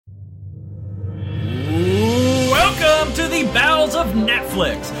of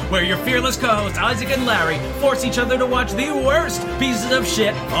Netflix, where your fearless co-hosts Isaac and Larry force each other to watch the worst pieces of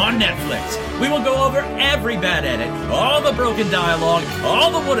shit on Netflix. We will go over every bad edit, all the broken dialogue,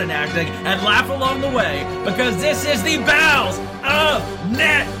 all the wooden acting, and laugh along the way, because this is the Bowels of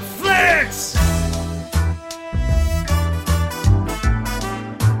Netflix!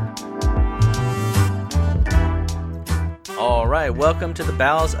 All right, welcome to the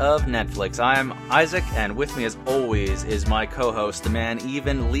Bowels of Netflix. I am Isaac, and with me as always is my co-host, the man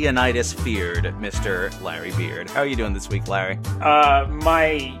even Leonidas feared, Mr. Larry Beard. How are you doing this week, Larry?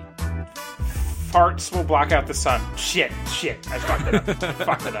 My farts will block out the sun. Shit, I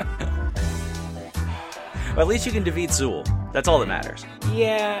fucked it up. Well, at least you can defeat Zool. That's all that matters.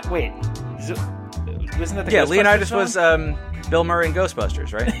 Yeah, wait. Wasn't that the Yeah, Ghostbusters Leonidas song? was Bill Murray in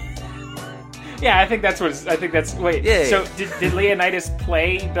Ghostbusters, right? Yeah, I think that's. Wait, Yeah. So did Leonidas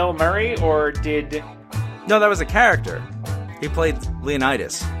play Bill Murray, or did... No, that was a character. He played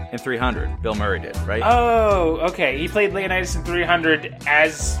Leonidas in 300. Bill Murray did, right? Oh, okay. He played Leonidas in 300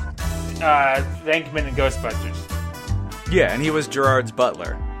 as Venkman in Ghostbusters. Yeah, and he was Gerard's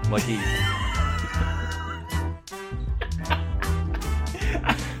butler. Like he...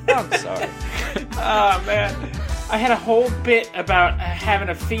 I'm sorry. Oh, man. I had a whole bit about having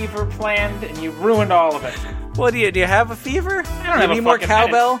a fever planned, and you ruined all of it. What, do you have a fever? I don't have need a more fucking...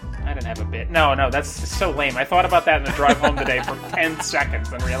 cowbell? I didn't have a bit. No, that's so lame. I thought about that in the drive home today for 10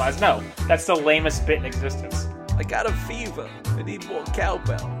 seconds and realized, no, that's the lamest bit in existence. I got a fever. I need more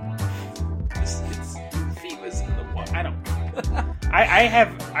cowbell. It's fever's in the water. I don't... I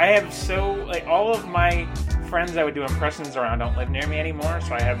have so... Like, all of my friends I would do impressions around don't live near me anymore,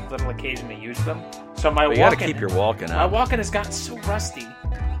 so I have little occasion to use them. So my you gotta keep your walking up. My walking has gotten so rusty.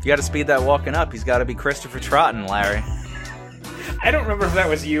 You gotta speed that walking up. He's gotta be Christopher Trotton, Larry. I don't remember if that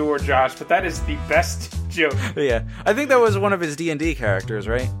was you or Josh, but that is the best joke. Yeah. I think that was one of his D&D characters,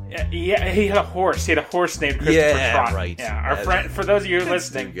 right? Yeah, he had a horse. He had a horse named Christopher Trotton. Right. Yeah, our friend, for those of you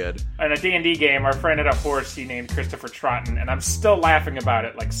listening, good. In a D&D game, our friend had a horse he named Christopher Trotton, and I'm still laughing about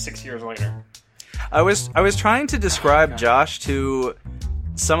it like 6 years later. I was trying to describe Josh to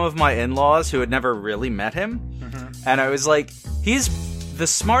some of my in-laws who had never really met him, and I was like, he's the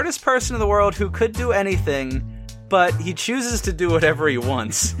smartest person in the world who could do anything, but he chooses to do whatever he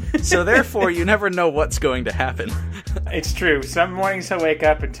wants. So therefore, you never know what's going to happen. It's true. Some mornings he'll wake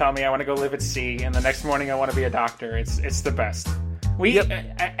up and tell me I want to go live at sea, and the next morning I want to be a doctor. It's the best.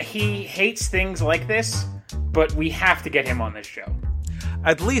 He hates things like this, but we have to get him on this show.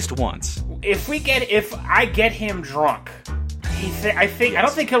 At least once. If I get him drunk, I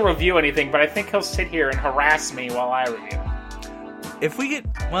don't think he'll review anything, but I think he'll sit here and harass me while I review. If we get,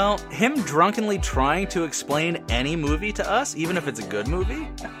 him drunkenly trying to explain any movie to us, even if it's a good movie,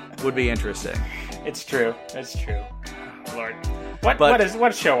 would be interesting. It's true. Lord.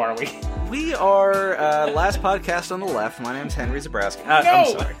 What show are we? We are Last Podcast on the Left. My name's Henry Zabrowski. No! I'm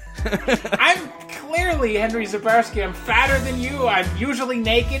sorry. I'm clearly Henry Zabrowski. I'm fatter than you. I'm usually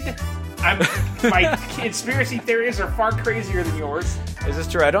naked. My conspiracy theories are far crazier than yours. Is this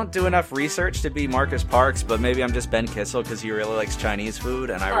true? I don't do enough research to be Marcus Parks, but maybe I'm just Ben Kissel because he really likes Chinese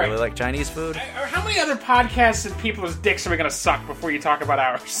food, and I really like Chinese food. How many other podcasts and people's dicks are we going to suck before you talk about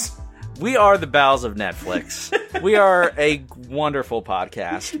ours? We are the Bowels of Netflix. We are a wonderful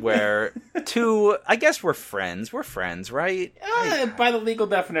podcast where I guess we're friends. We're friends, right? By the legal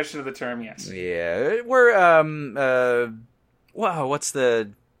definition of the term, yes. Yeah. We're, what's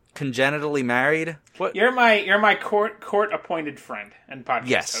the... congenitally married? What? You're my court appointed friend and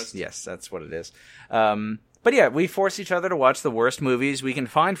podcast host. Yes, that's what it is. But yeah, we force each other to watch the worst movies we can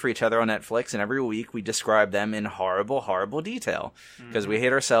find for each other on Netflix, and every week we describe them in horrible, horrible detail because we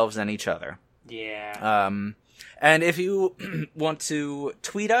hate ourselves and each other. Yeah. And if you want to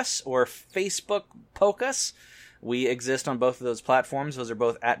tweet us or Facebook poke us, we exist on both of those platforms. Those are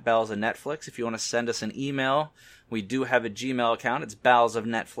both at Bowels of Netflix. If you want to send us an email, we do have a Gmail account. It's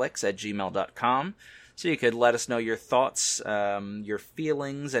bowelsofnetflix@gmail.com. So you could let us know your thoughts, your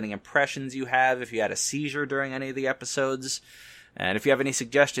feelings, any impressions you have, if you had a seizure during any of the episodes, and if you have any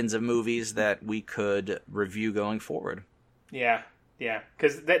suggestions of movies that we could review going forward. Yeah,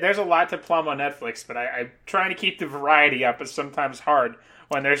 because there's a lot to plumb on Netflix, but I'm trying to keep the variety up. It's sometimes hard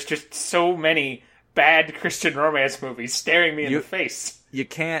when there's just so many bad Christian romance movies staring me in the face. You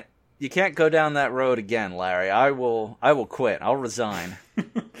can't go down that road again, Larry. I will quit. I'll resign.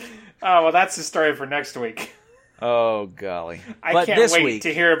 Oh, well, that's the story for next week. Oh, golly. I can't wait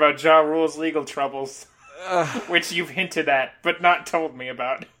to hear about Ja Rule's legal troubles, which you've hinted at, but not told me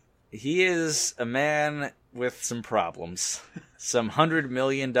about. He is a man with some problems. Some $100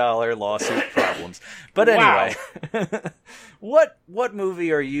 million lawsuit problems. But anyway, what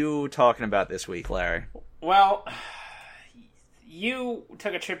movie are you talking about this week, Larry? Well, you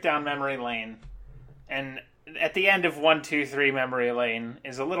took a trip down memory lane, and at the end of 1, 2, 3 memory lane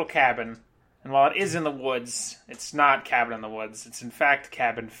is a little cabin, and while it is in the woods, it's not Cabin in the Woods. It's in fact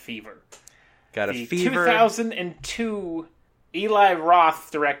Cabin Fever. Got a the fever. 2002 Eli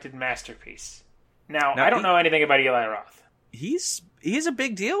Roth directed masterpiece. Now I don't know anything about Eli Roth. He's a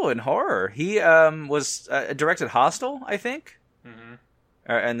big deal in horror. He was directed Hostel, I think,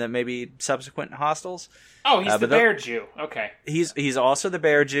 and then maybe subsequent Hostels. Oh, he's the Bear Jew. Okay, he's also the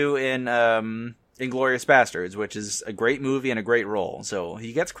Bear Jew in Inglourious Bastards, which is a great movie and a great role. So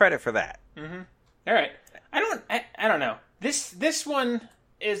he gets credit for that. Mm-hmm. All right, I don't know. This one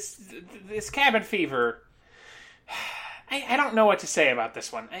is this Cabin Fever. I don't know what to say about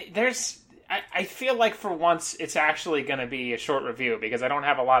this one. I feel like for once it's actually going to be a short review because I don't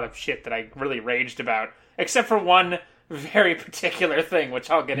have a lot of shit that I really raged about, except for one very particular thing, which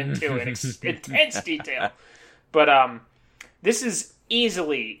I'll get into in intense detail. But this is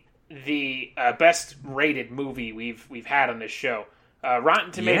easily the best rated movie we've had on this show.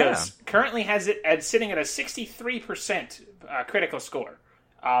 Rotten Tomatoes currently has it sitting at a 63% critical score.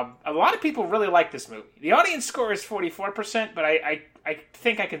 A lot of people really like this movie. The audience score is 44%, but I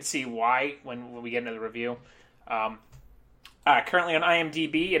think I can see why when we get into the review. Currently on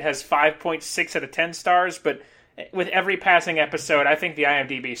IMDb, it has 5.6 out of 10 stars, but with every passing episode, I think the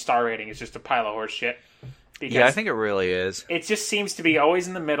IMDb star rating is just a pile of horse shit. Yeah, I think it really is. It just seems to be always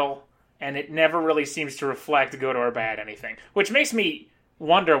in the middle, and it never really seems to reflect good or bad anything, which makes me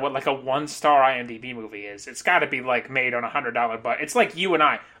wonder what like a 1-star IMDb movie is. It's got to be like made on $100 budget. It's like you and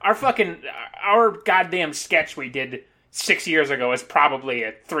I. Our goddamn sketch we did 6 years ago is probably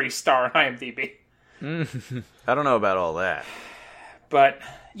a 3-star IMDb. I don't know about all that, but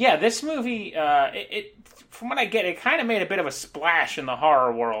yeah, this movie, it from what I get, it kind of made a bit of a splash in the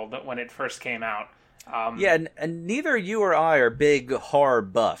horror world when it first came out. And neither you or I are big horror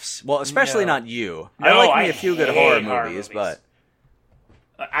buffs. Well, especially not you. No, I like me a few good horror movies, but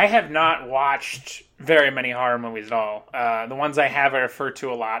I have not watched very many horror movies at all. The ones I have I refer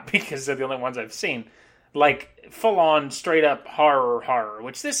to a lot because they're the only ones I've seen. Like, full-on, straight-up horror,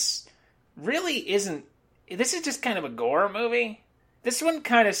 which this really isn't. This is just kind of a gore movie. This one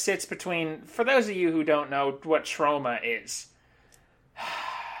kind of sits between, for those of you who don't know what trauma is.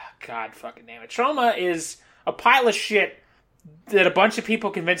 God fucking damn it. Trauma is a pile of shit that a bunch of people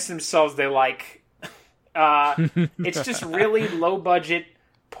convince themselves they like. It's just really low-budget,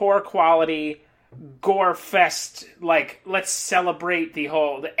 poor quality, gore fest. Like, let's celebrate the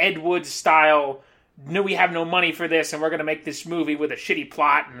Ed Wood style. No, we have no money for this, and we're going to make this movie with a shitty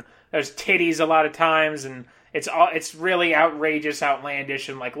plot, and there's titties a lot of times, and it's really outrageous, outlandish,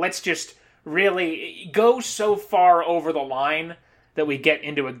 and like, let's just really go so far over the line that we get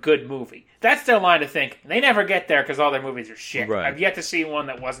into a good movie. That's their line of thinking. They never get there because all their movies are shit. Right. I've yet to see one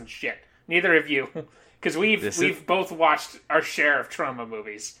that wasn't shit. Neither have you. Because we've both watched our share of trauma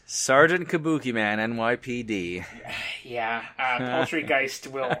movies. Sergeant Kabuki Man, NYPD. Yeah, Poultrygeist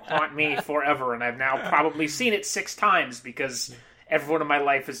will haunt me forever, and I've now probably seen it 6 times because everyone in my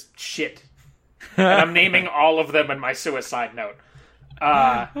life is shit. And I'm naming all of them in my suicide note.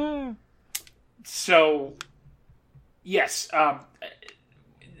 So, yes,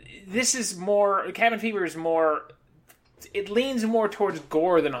 this is more... Cabin Fever is more... It leans more towards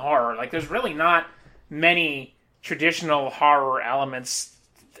gore than horror. Like, there's really not many traditional horror elements.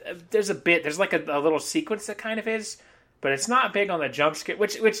 There's like a little sequence that kind of is, but it's not big on the jump scare,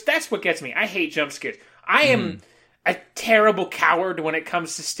 which that's what gets me. I hate jump scares. I am a terrible coward when it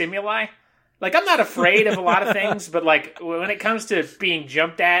comes to stimuli. Like, I'm not afraid of a lot of things, but like when it comes to being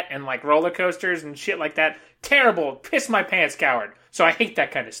jumped at and like roller coasters and shit like that, terrible, piss my pants coward. So I hate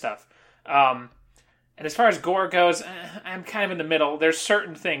that kind of stuff. And as far as gore goes, I'm kind of in the middle. There's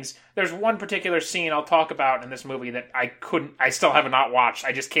certain things. There's one particular scene I'll talk about in this movie that I still have not watched.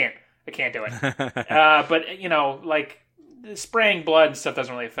 I just can't. I can't do it. But, you know, like, spraying blood and stuff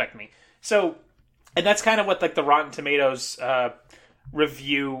doesn't really affect me. So, and that's kind of what, like, the Rotten Tomatoes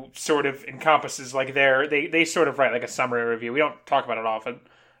review sort of encompasses. Like, they sort of write, like, a summary review. We don't talk about it often.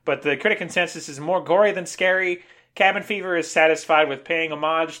 But the critic consensus is more gory than scary. Cabin Fever is satisfied with paying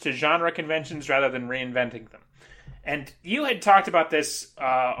homage to genre conventions rather than reinventing them. And you had talked about this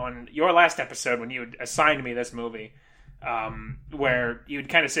on your last episode when you had assigned me this movie, where you had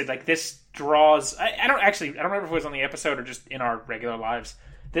kind of said, like, this draws... I don't remember if it was on the episode or just in our regular lives.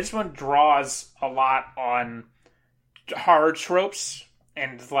 This one draws a lot on horror tropes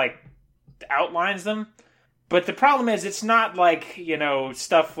and, like, outlines them. But the problem is, it's not like,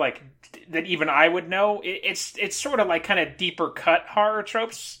 stuff like that even I would know. It's sort of like kind of deeper cut horror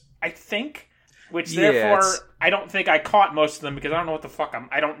tropes, I think. Which therefore, I don't think I caught most of them because I don't know what the fuck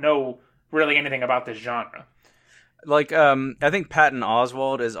I don't know really anything about this genre. Like, I think Patton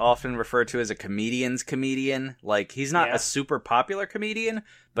Oswalt is often referred to as a comedian's comedian. Like, he's not a super popular comedian,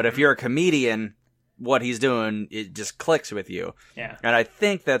 but if you're a comedian, what he's doing, it just clicks with you. Yeah. And I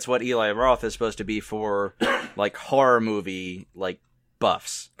think that's what Eli Roth is supposed to be for, like, horror movie, like,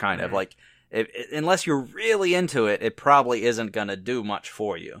 buffs, kind of. Like, unless you're really into it, it probably isn't gonna do much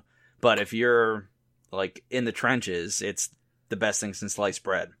for you. But if you're, like, in the trenches, it's the best thing since sliced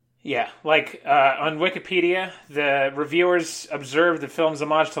bread. Yeah, like, on Wikipedia, the reviewers observed the film's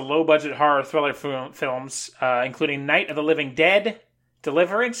homage to low-budget horror thriller films, including Night of the Living Dead,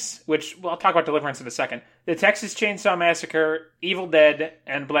 Deliverance, which, I'll talk about Deliverance in a second, The Texas Chainsaw Massacre, Evil Dead,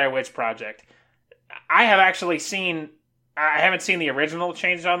 and Blair Witch Project. I haven't seen the original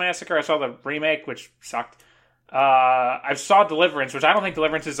Chainsaw Massacre. I saw the remake, which sucked. I saw Deliverance, which I don't think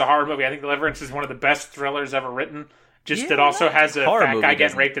Deliverance is a horror movie. I think Deliverance is one of the best thrillers ever written. That also has a fat guy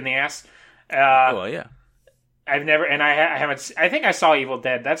getting raped in the ass. Yeah. I've never, and I haven't. I think I saw Evil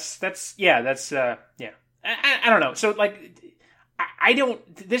Dead. That's. I don't know. So like, I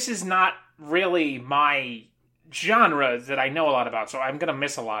don't. This is not really my genre that I know a lot about. So I'm gonna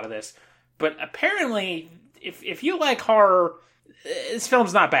miss a lot of this. But apparently, if you like horror, this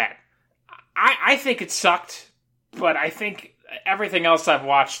film's not bad. I think it sucked, but I think everything else I've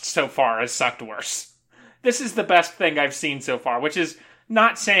watched so far has sucked worse. This is the best thing I've seen so far, which is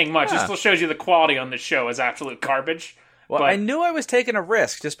not saying much. It still shows you the quality on the show is absolute garbage. Well, but I knew I was taking a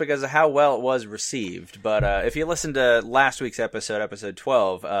risk just because of how well it was received. But if you listen to last week's episode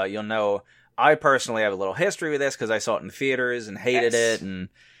 12, you'll know I personally have a little history with this because I saw it in theaters and hated it. And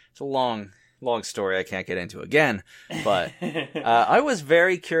it's a long story I can't get into again. But I was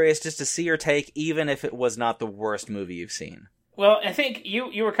very curious just to see your take, even if it was not the worst movie you've seen. Well, I think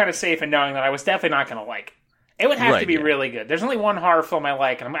you were kind of safe in knowing that I was definitely not going to like it. It would have to be really good. There's only one horror film I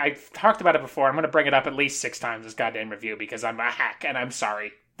like, and I've talked about it before. I'm going to bring it up at least 6 times this goddamn review because I'm a hack, and I'm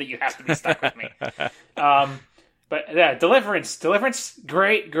sorry that you have to be stuck with me. But yeah, Deliverance,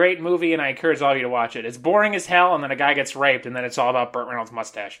 great movie, and I encourage all of you to watch it. It's boring as hell, and then a guy gets raped, and then it's all about Burt Reynolds'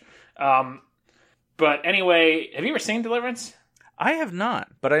 mustache. But anyway, have you ever seen Deliverance? I have not,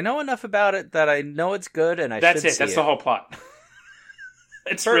 but I know enough about it that I know it's good, and should see it. That's the whole plot.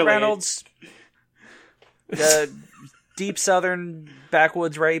 It's Burt Reynolds, deep southern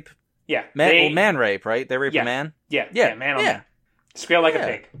backwoods rape. Yeah, man rape, right? They rape a man. Yeah, man on man. Squeal like a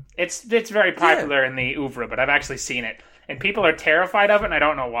pig. It's very popular in the oeuvre, but I've actually seen it, and people are terrified of it, and I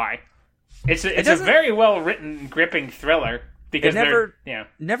don't know why. It's a very well written, gripping thriller because it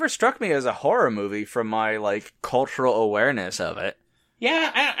never struck me as a horror movie from my like cultural awareness of it.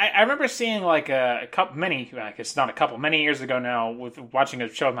 Yeah, I remember seeing like many years ago now, with watching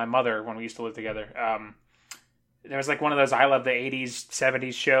a show with my mother when we used to live together. There was like one of those I love the 80s,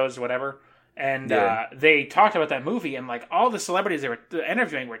 70s shows, whatever. And they talked about that movie, and like all the celebrities they were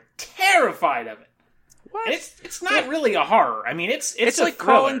interviewing were terrified of it. What? And it's not really a horror. I mean, it's like thriller.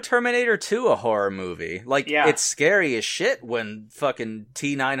 calling Terminator 2 a horror movie. Like, it's scary as shit when fucking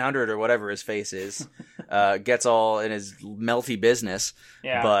T-900 or whatever his face is gets all in his melty business.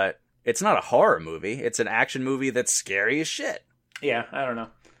 Yeah. But it's not a horror movie. It's an action movie that's scary as shit. Yeah, I don't know.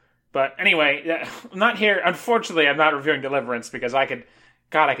 But anyway, I'm not here. Unfortunately, I'm not reviewing Deliverance because I could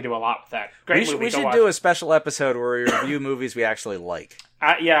do a lot with that. Great movie. We should do a special episode where we review movies we actually like.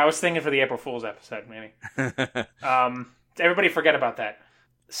 I was thinking for the April Fool's episode, maybe. Everybody forget about that.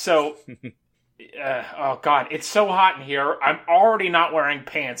 So, oh God, it's so hot in here. I'm already not wearing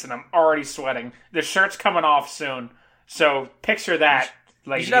pants, and I'm already sweating. The shirt's coming off soon. So, picture that.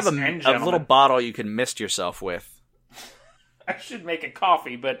 You should have a little bottle you can mist yourself with. I should make a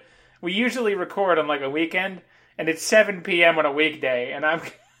coffee, but we usually record on like a weekend, and it's 7 p.m. on a weekday, and I'm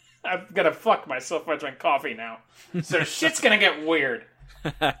gonna fuck myself if I drink coffee now. So shit's gonna get weird.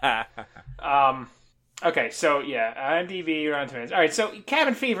 Okay, so yeah, IMDb, Rotten Tomatoes. All right, so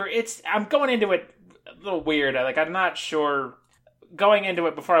Cabin Fever. I'm going into it a little weird. I'm not sure. Going into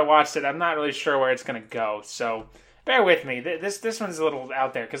it before I watched it, I'm not really sure where it's gonna go. So bear with me. This one's a little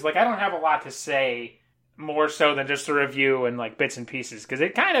out there because I don't have a lot to say more so than just a review and like bits and pieces because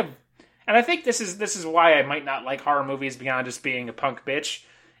it kind of. And I think this is why I might not like horror movies beyond just being a punk bitch.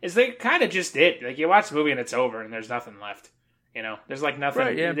 Is they kind of just it. Like you watch the movie and it's over and there's nothing left. You know, there's like nothing.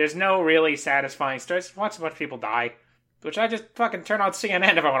 Right, yeah. There's no really satisfying story. Just watch a bunch of people die. which I just fucking turn on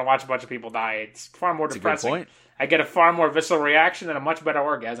CNN if I want to watch a bunch of people die. It's far more depressing. Good point. I get a far more visceral reaction and a much better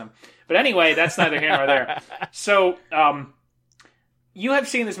orgasm. But anyway, that's neither here nor there. So, you have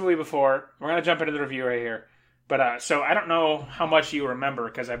seen this movie before. We're going to jump into the review right here. But, so I don't know how much you remember,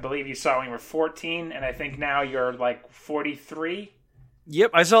 because I believe you saw it when you were 14, and I think now you're like 43.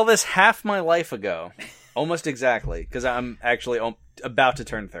 Yep, I saw this half my life ago. Almost exactly, because I'm actually about to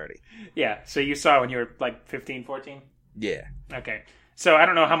turn 30. Yeah, so you saw it when you were like 15, 14? Yeah. Okay. So I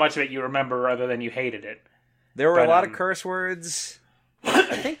don't know how much of it you remember other than you hated it. There were a lot of curse words.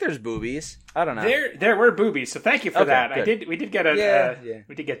 I think there's boobies. I don't know. There were boobies, so thank you for that. Good. We did get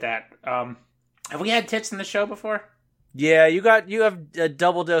we did get that. Have we had tits in the show before? Yeah, you have a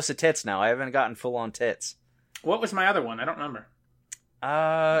double dose of tits now. I haven't gotten full on tits. What was my other one? I don't remember.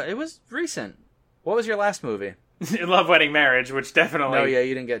 It was recent. What was your last movie? Love, Wedding, Marriage, which definitely. No, yeah,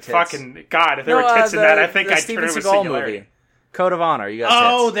 you didn't get tits. Fucking God, if there were tits in that, I think I'd turn it with singularity. Movie. Code of Honor. You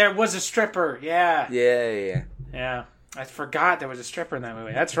got tits. There was a stripper. Yeah. Yeah. I forgot there was a stripper in that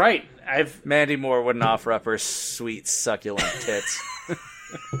movie. That's right. Mandy Moore wouldn't offer up her sweet, succulent tits.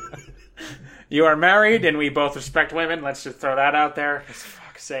 You are married, and we both respect women. Let's just throw that out there. For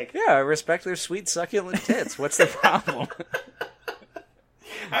fuck's sake. Yeah, I respect their sweet, succulent tits. What's the problem?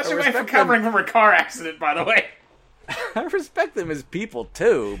 How's your wife recovering from her car accident, by the way? I respect them as people,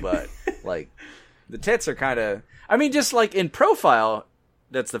 too, but, like, the tits are kind of... I mean, just, like, in profile,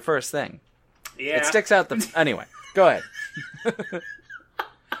 that's the first thing. Yeah. It sticks out the... Anyway, go ahead.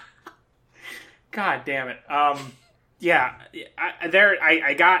 God damn it. Yeah,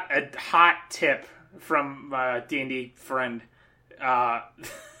 I got a hot tip from a D&D friend about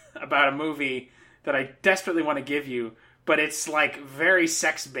a movie that I desperately want to give you, but it's like very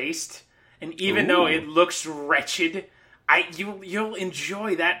sex-based, and even though it looks wretched, you'll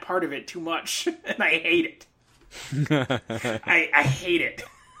enjoy that part of it too much, and I hate it. I hate it.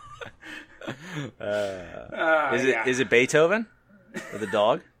 Is it Beethoven? Or the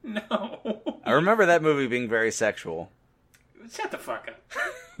dog? No. I remember that movie being very sexual. Shut the fuck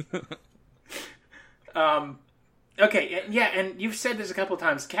up. Okay, yeah, and you've said this a couple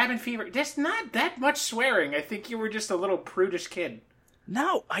times. Cabin Fever, there's not that much swearing. I think you were just a little prudish kid.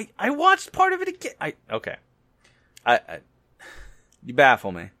 No, I watched part of it again. Okay. You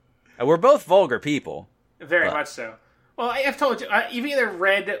baffle me. We're both vulgar people. Very much so. Well, I've told you, you've either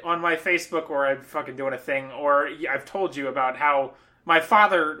read on my Facebook or I'm fucking doing a thing, or I've told you about how my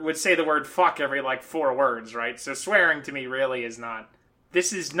father would say the word fuck every, 4 words, right? So swearing to me really is not...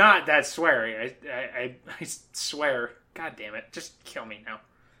 This is not that sweary. I swear. God damn it. Just kill me now.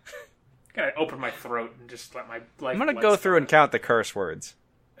 Gotta open my throat and just let my life... I'm gonna go through and count the curse words.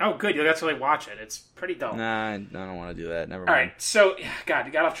 Oh, good. You'll actually watch it. It's pretty dull. Nah, I don't want to do that. Never mind. Alright, so... God,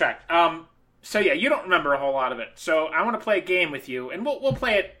 you got off track. So yeah, you don't remember a whole lot of it. So I want to play a game with you, and we'll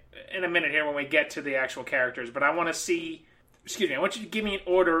play it in a minute here when we get to the actual characters, but I want to see... Excuse me, I want you to give me an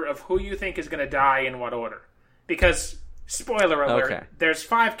order of who you think is going to die in what order. Because, spoiler alert, There's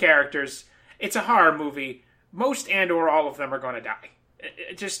 5 characters. It's a horror movie. Most and or all of them are going to die.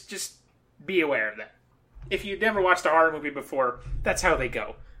 Just be aware of that. If you've never watched a horror movie before, that's how they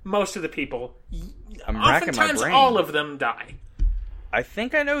go. Most of the people, oftentimes all of them die. I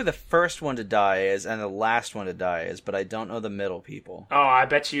think I know who the first one to die is and the last one to die is, but I don't know the middle people. Oh, I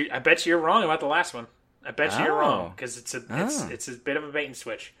bet you're wrong about the last one. I bet you're wrong, because it's a bit of a bait and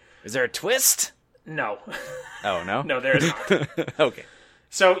switch. Is there a twist? No. Oh, no? No, there is not. Okay.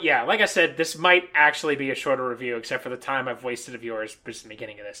 So, yeah, like I said, this might actually be a shorter review, except for the time I've wasted of yours just in the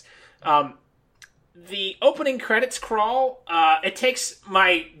beginning of this. The opening credits crawl, it takes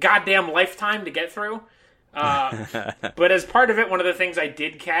my goddamn lifetime to get through. But as part of it, one of the things I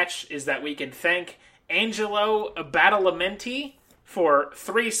did catch is that we can thank Angelo Badalamenti for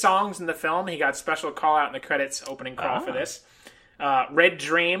 3 songs in the film. He got special call out in the credits opening crawl for this. Red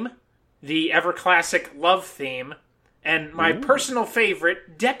Dream, the ever classic Love theme, and my personal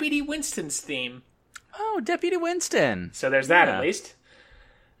favorite, Deputy Winston's theme. Oh, Deputy Winston. So there's that at least.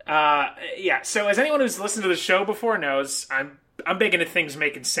 So as anyone who's listened to the show before knows, I'm big into things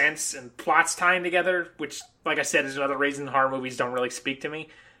making sense and plots tying together, which, like I said, is another reason horror movies don't really speak to me.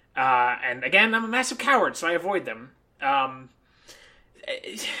 And again, I'm a massive coward, so I avoid them.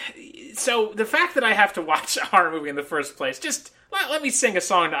 So the fact that I have to watch a horror movie in the first place, just let me sing a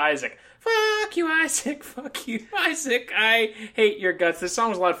song to Isaac. Fuck you, Isaac. Fuck you, Isaac. I hate your guts. This song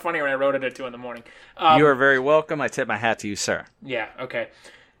was a lot funnier when I wrote it at 2 a.m. You are very welcome. I tip my hat to you, sir. Yeah, okay.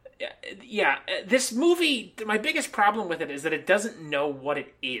 Yeah, this movie, my biggest problem with it is that it doesn't know what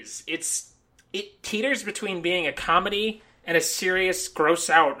it is. It teeters between being a comedy and a serious,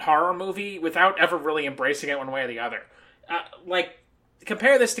 gross-out horror movie without ever really embracing it one way or the other. like,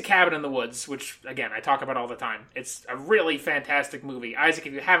 compare this to Cabin in the Woods, which, again, I talk about all the time. It's a really fantastic movie. Isaac,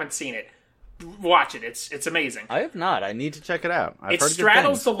 if you haven't seen it, watch it. It's amazing. I have not. I need to check it out. It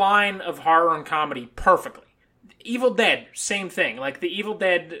straddles the line of horror and comedy perfectly. Evil Dead, same thing. Like, the Evil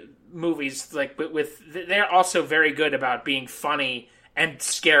Dead movies, like, they're also very good about being funny and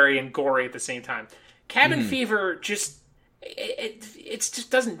scary and gory at the same time. Cabin Fever just... It just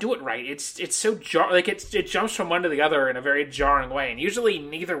doesn't do it right. It's so it jumps from one to the other in a very jarring way, and usually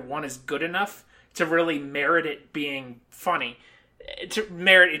neither one is good enough to really merit it being funny,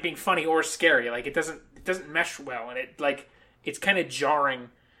 or scary. Like, it doesn't mesh well, and it's kind of jarring.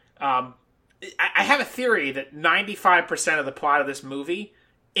 I have a theory that 95% of the plot of this movie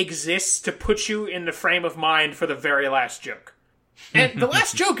exists to put you in the frame of mind for the very last joke, and the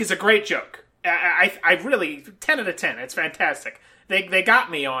last joke is a great joke. I really 10 out of 10. It's fantastic. They got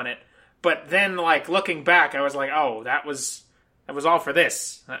me on it, but then, like, looking back, I was like, oh, that was all for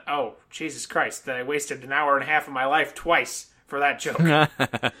this. Oh, Jesus Christ! I wasted an hour and a half of my life twice for that joke.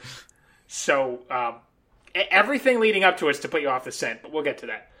 So everything leading up to it's to put you off the scent, but we'll get to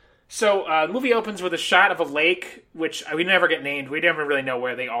that. So the movie opens with a shot of a lake, which we never get named. We never really know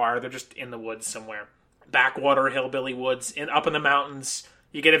where they are. They're just in the woods somewhere, backwater hillbilly woods, up in the mountains.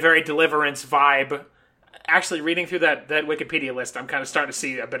 You get a very Deliverance vibe. Actually, reading through that Wikipedia list, I'm kind of starting to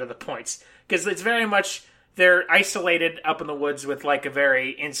see a bit of the points. Because it's very much, they're isolated up in the woods with, like, a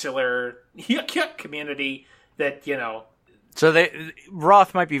very insular community that, you know... So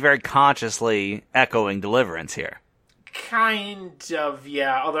Roth might be very consciously echoing Deliverance here. Kind of,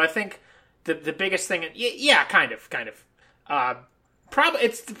 yeah. Although I think the biggest thing... Yeah, kind of.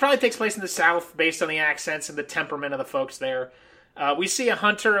 Probably takes place in the South based on the accents and the temperament of the folks there. We see a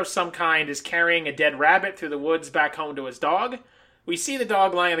hunter of some kind is carrying a dead rabbit through the woods back home to his dog. We see the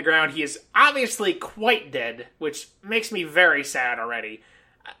dog lying on the ground. He is obviously quite dead, which makes me very sad already.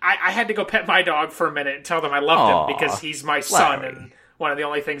 I had to go pet my dog for a minute and tell them I loved him because he's my son and one of the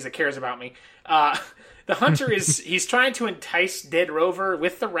only things that cares about me. The hunter he's trying to entice dead Rover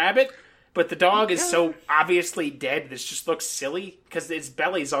with the rabbit, but the dog is so obviously dead this just looks silly because its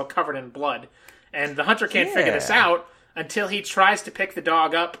belly's all covered in blood. And the hunter can't figure this out until he tries to pick the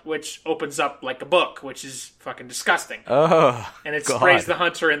dog up, which opens up like a book, which is fucking disgusting. Oh, and it sprays the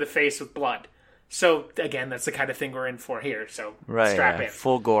hunter in the face with blood. So, again, that's the kind of thing we're in for here, so strap in.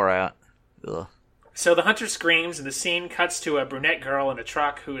 Full gore out. Ugh. So the hunter screams, and the scene cuts to a brunette girl in a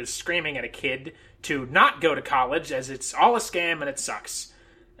truck who is screaming at a kid to not go to college, as it's all a scam and it sucks.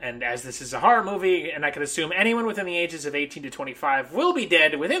 And as this is a horror movie, and I can assume anyone within the ages of 18 to 25 will be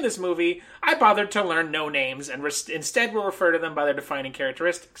dead within this movie, I bothered to learn no names, and instead will refer to them by their defining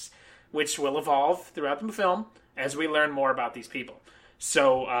characteristics, which will evolve throughout the film as we learn more about these people.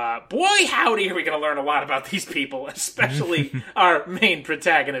 So, boy howdy, are we going to learn a lot about these people, especially our main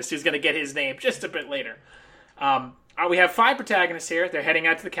protagonist, who's going to get his name just a bit later. We have 5 protagonists here. They're heading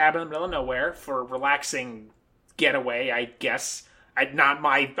out to the cabin in the middle of nowhere for a relaxing getaway, I guess. Not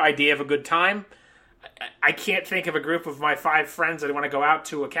my idea of a good time. I can't think of a group of my 5 friends that I want to go out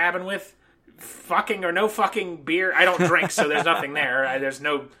to a cabin with. Fucking or no fucking beer. I don't drink, so there's nothing there. I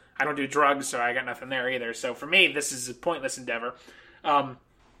don't do drugs, so I got nothing there either. So for me, this is a pointless endeavor.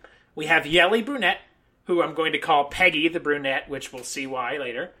 We have Yelly Brunette, who I'm going to call Peggy the Brunette, which we'll see why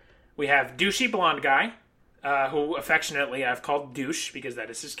later. We have Douchey Blonde Guy, who affectionately I've called Douche, because that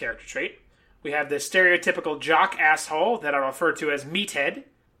is his character trait. We have the stereotypical jock asshole that I refer to as Meathead.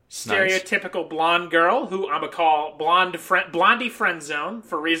 Stereotypical blonde girl, who I'm going to call Blondie Friendzone,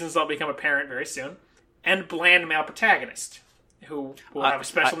 for reasons that'll become apparent very soon. And bland male protagonist, who we'll have a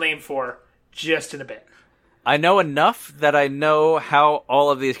special name for just in a bit. I know enough that I know how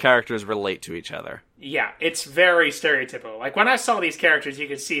all of these characters relate to each other. Yeah, it's very stereotypical. Like, when I saw these characters, you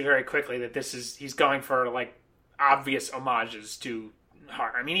could see very quickly that he's going for, like, obvious homages to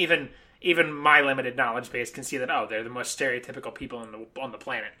horror. I mean, even my limited knowledge base can see that, they're the most stereotypical people on the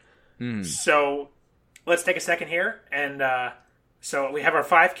planet. So, let's take a second here. And so we have our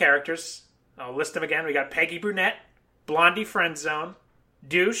 5 characters. I'll list them again. We got Peggy Brunette, Blondie Friendzone,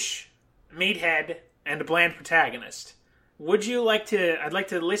 Douche, Meathead, and a bland protagonist. Would you like to... I'd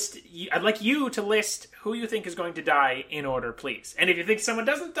like you to list who you think is going to die in order, please. And if you think someone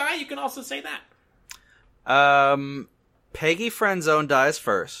doesn't die, you can also say that. Peggy Friendzone dies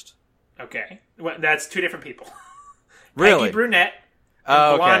first. Okay. Well, that's 2 different people. Really? Peggy Brunette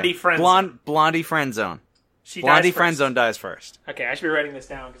and Blondie Friendzone. Blondie Friendzone. Blondie Friendzone dies first. Okay, I should be writing this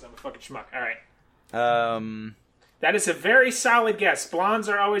down because I'm a fucking schmuck. All right. That is a very solid guess. Blondes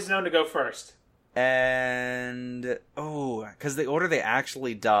are always known to go first. And because the order they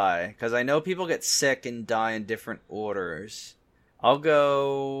actually die, because I know people get sick and die in different orders. I'll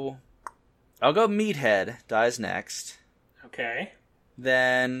go Meathead dies next. Okay.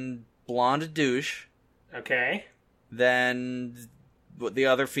 Then Blonde Douche. Okay. Then the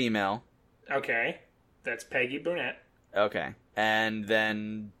other female. Okay. That's Peggy Brunette. Okay. And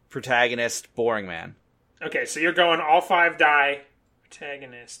then protagonist Boring Man. Okay, so you're going all 5 die.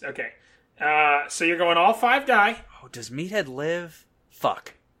 Protagonist. Okay. So you're going all 5 die. Oh, does Meathead live?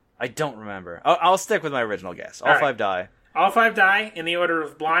 Fuck. I don't remember. I'll stick with my original guess. All 5 die. All 5 die in the order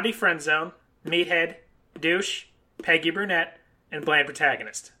of Blondie Friendzone, Meathead, Douche, Peggy Brunette, and Bland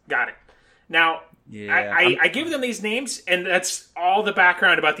Protagonist. Got it. Now, yeah, I give them these names, and that's all the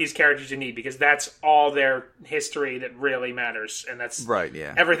background about these characters you need, because that's all their history that really matters, and that's right.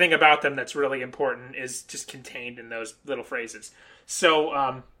 Yeah, everything about them that's really important is just contained in those little phrases.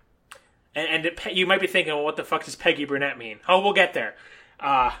 So, you might be thinking, well, what the fuck does Peggy Brunette mean? Oh, we'll get there.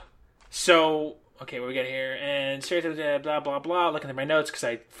 Okay, what we got here? And blah, blah, blah. Looking at my notes because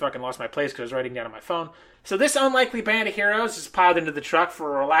I fucking lost my place because I was writing down on my phone. So this unlikely band of heroes is piled into the truck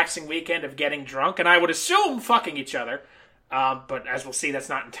for a relaxing weekend of getting drunk, and I would assume fucking each other. But as we'll see, that's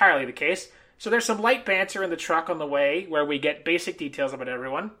not entirely the case. So there's some light banter in the truck on the way where we get basic details about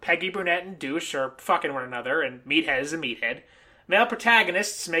everyone. Peggy Brunette and Douche are fucking one another, and Meathead is a meathead. Male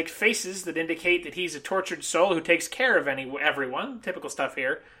protagonists make faces that indicate that he's a tortured soul who takes care of everyone. Typical stuff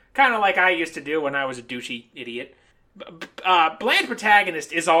here. Kind of like I used to do when I was a douchey idiot. Bland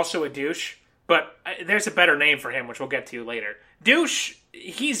protagonist is also a douche, but there's a better name for him, which we'll get to later. Douche,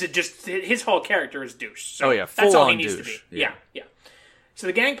 his whole character is douche. So that's all he needs to be. Yeah. So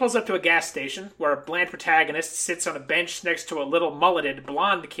the gang pulls up to a gas station where a Bland protagonist sits on a bench next to a little mulleted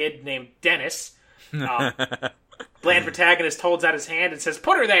blonde kid named Dennis. Bland protagonist holds out his hand and says,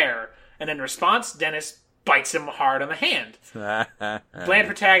 "Put her there!" And in response, Dennis bites him hard on the hand. Bland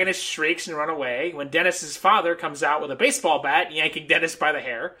protagonist shrieks and run away when Dennis's father comes out with a baseball bat, yanking Dennis by the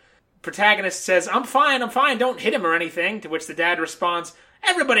hair. Protagonist says, I'm fine, don't hit him or anything," to which the dad responds,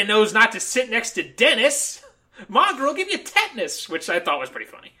 "Everybody knows not to sit next to Dennis. Mongrel will give you tetanus," which I thought was pretty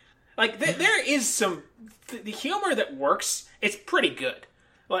funny. Like, there is some... The humor that works, it's pretty good.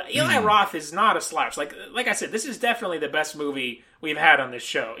 Well, Eli Roth is not a slouch. Like I said, this is definitely the best movie we've had on this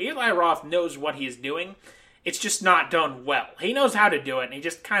show. Eli Roth knows what he's doing. It's just not done well. He knows how to do it, and he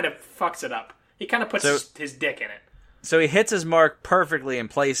just kind of fucks it up. He kind of puts his dick in it. So he hits his mark perfectly in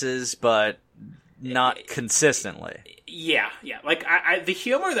places, but not consistently. Yeah. Like, the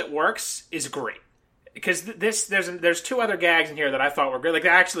humor that works is great. Because there's 2 other gags in here that I thought were great. Like,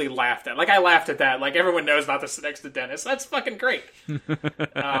 I actually laughed at. Like, I laughed at that. Like, everyone knows not to sit next to Dennis. That's fucking great. There's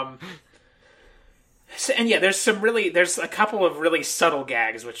a couple of really subtle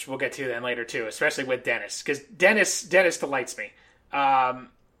gags, which we'll get to then later too, especially with Dennis. Because Dennis delights me.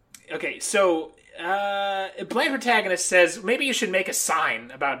 Okay, so Bland protagonist says, maybe you should make a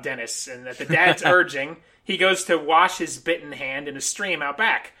sign about Dennis, and that the dad's urging. He goes to wash his bitten hand in a stream out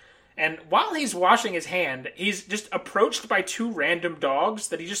back. And while he's washing his hand, he's just approached by 2 random dogs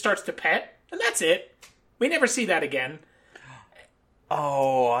that he just starts to pet, and that's it. We never see that again.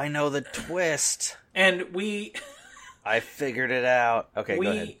 Oh, I know the twist. And I figured it out. Okay,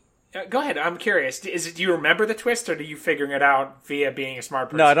 go ahead. Go ahead, I'm curious. Do you remember the twist, or are you figuring it out via being a smart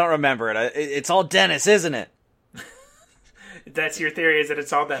person? No, I don't remember it. It's all Dennis, isn't it? That's your theory, is that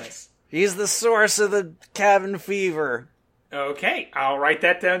it's all Dennis? He's the source of the cabin fever. Okay, I'll write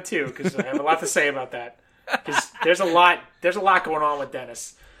that down too, because I have a lot to say about that. Because there's a lot going on with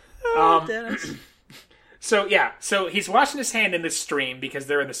Dennis. Dennis. So he's washing his hand in this stream because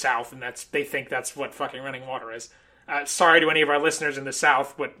they're in the South, and they think that's what fucking running water is. Sorry to any of our listeners in the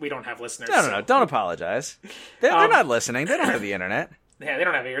South, but we don't have listeners. No, don't apologize. They're not listening. They don't have the internet. Yeah, they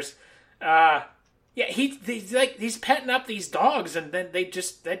don't have ears. He's petting up these dogs, and then they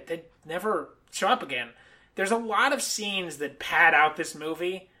never show up again. There's a lot of scenes that pad out this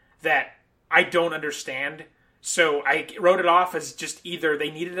movie that I don't understand. So I wrote it off as just either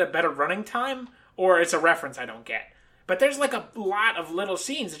they needed a better running time, or it's a reference I don't get. But there's like a lot of little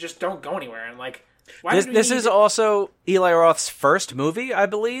scenes that just don't go anywhere. And like, this is also Eli Roth's first movie, I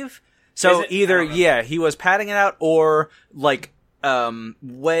believe. So either he was padding it out, or like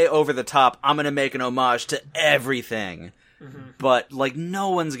way over the top. I'm gonna make an homage to everything. Mm-hmm. But, like, no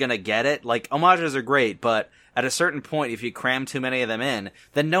one's gonna get it. Like, homages are great, but at a certain point, if you cram too many of them in,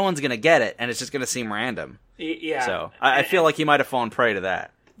 then no one's gonna get it, and it's just gonna seem random. Yeah. So, I feel like he might have fallen prey to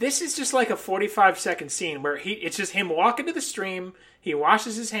that. This is just like a 45-second scene where it's just him walking to the stream, he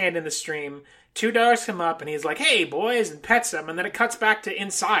washes his hand in the stream, 2 dogs come up, and he's like, hey, boys, and pets them, and then it cuts back to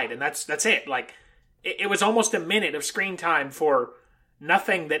inside, and that's it. Like, it was almost a minute of screen time for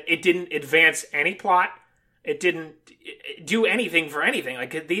nothing that it didn't advance any plot. It didn't do anything for anything.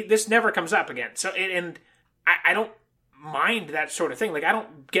 Like, this never comes up again. So, and I don't mind that sort of thing. Like, I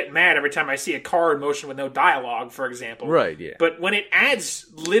don't get mad every time I see a car in motion with no dialogue, for example. Right, yeah. But when it adds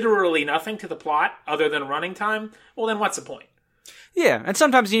literally nothing to the plot other than running time, well, then what's the point? Yeah, and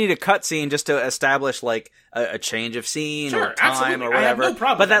sometimes you need a cutscene just to establish, like, a change of scene or time absolutely. or whatever. I have no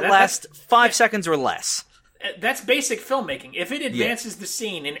problem but with that lasts 5 seconds or less. That's basic filmmaking. If it advances the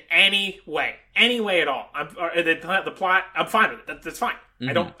scene in any way at all, the plot, I'm fine with it. That's fine.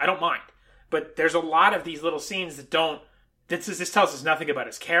 Mm-hmm. I don't mind. But there's a lot of these little scenes that don't. This tells us nothing about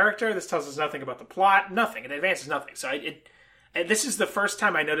his character. This tells us nothing about the plot. Nothing. It advances nothing. So this is the first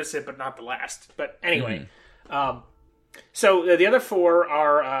time I noticed it, but not the last. But anyway, so the other four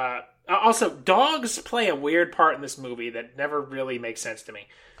are also dogs play a weird part in this movie that never really makes sense to me.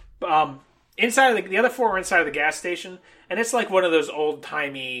 Inside of the other four are inside of the gas station, and it's like one of those old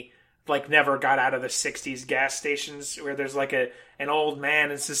timey, like never got out of the '60s gas stations where there's like an old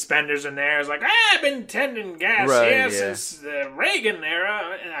man in suspenders in there. It's like, I've been tending gas since the Reagan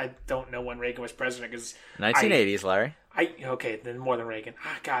era. And I don't know when Reagan was president because 1980s, Larry. Okay, then more than Reagan.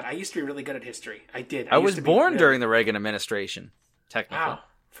 Ah, God, I used to be really good at history. I did. I was born during the Reagan administration. Technically, wow,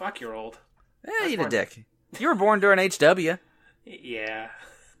 fuck, you're old. Yeah, you a dick. You were born during HW. Yeah,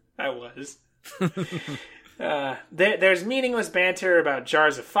 I was. There's meaningless banter about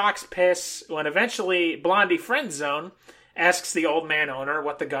jars of fox piss when eventually Blondie Friendzone asks the old man owner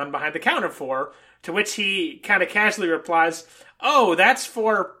what the gun behind the counter for, to which he kind of casually replies, "Oh, that's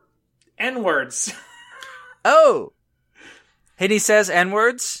for N-words." Oh. And he says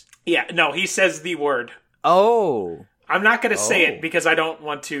N-words? Yeah, no, he says the word. Oh. I'm not going to say it because I don't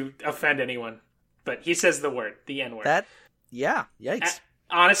want to offend anyone, but he says the word, the N-word. Yeah, yikes.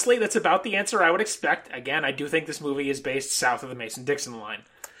 Honestly, that's about the answer I would expect. Again, I do think this movie is based south of the Mason-Dixon line.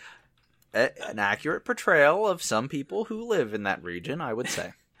 An accurate portrayal of some people who live in that region, I would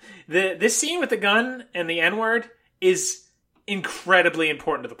say. This scene with the gun and the N-word is incredibly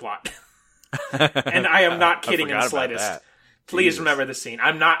important to the plot. And I am not kidding in the slightest. Please remember this scene.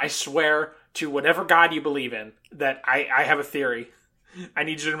 I swear to whatever God you believe in that I have a theory. I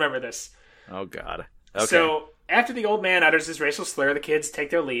need you to remember this. Oh, God. Okay. So, after the old man utters his racial slur, the kids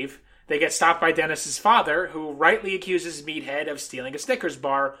take their leave. They get stopped by Dennis's father, who rightly accuses Meathead of stealing a Snickers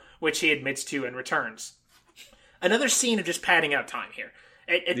bar, which he admits to and returns. Another scene of just padding out time here.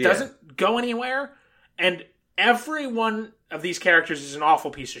 It doesn't go anywhere, and every one of these characters is an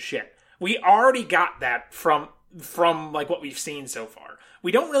awful piece of shit. We already got that from like what we've seen so far.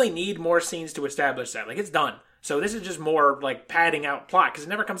 We don't really need more scenes to establish that. Like, it's done. So this is just more like padding out plot, because it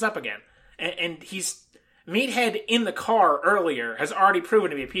never comes up again. And Meathead in the car earlier has already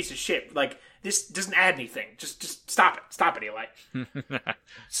proven to be a piece of shit. Like, this doesn't add anything. Just stop it. Stop it, Eli.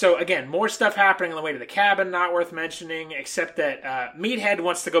 So, again, more stuff happening on the way to the cabin, not worth mentioning, except that Meathead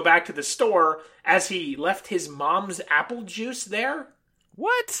wants to go back to the store as he left his mom's apple juice there.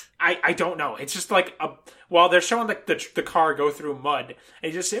 What? I don't know. It's just like, while they're showing the car go through mud,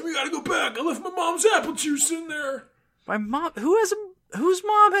 and he just said, "We gotta go back. I left my mom's apple juice in there." My mom? Whose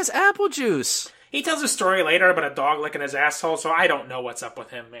mom has apple juice? He tells a story later about a dog licking his asshole, so I don't know what's up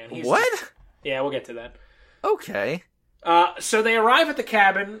with him, man. What? Yeah, we'll get to that. Okay. So they arrive at the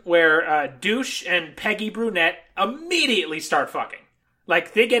cabin where Douche and Peggy Brunette immediately start fucking.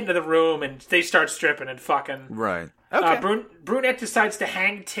 Like, they get into the room and they start stripping and fucking. Right. Okay. Brunette decides to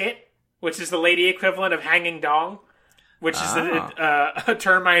hang tit, which is the lady equivalent of hanging dong, which is a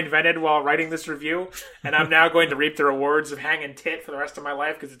term I invented while writing this review, and I'm now going to reap the rewards of hanging tit for the rest of my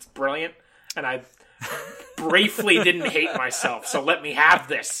life because it's brilliant. And I briefly didn't hate myself, so let me have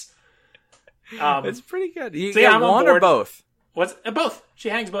this. It's pretty good. You so yeah, get one or both? What's both? She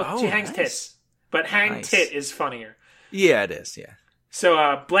hangs both. Oh, she hangs nice. tits, but hang tit is funnier. Yeah, it is. Yeah.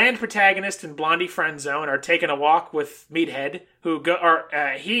 So, Bland Protagonist and Blondie Friendzone are taking a walk with Meathead,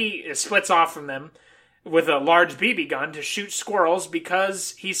 he splits off from them with a large BB gun to shoot squirrels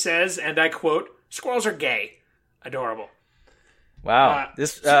because he says, and I quote, "Squirrels are gay." Adorable. Wow.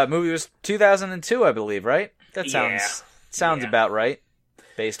 This movie was 2002, I believe, right? That sounds about right,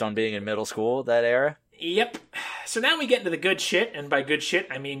 based on being in middle school that era. Yep. So now we get into the good shit, and by good shit,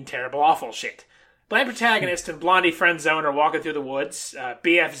 I mean terrible, awful shit. Bland Protagonist and Blondie Friendzone are walking through the woods.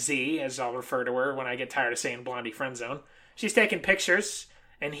 BFZ, as I'll refer to her when I get tired of saying Blondie Friendzone. She's taking pictures,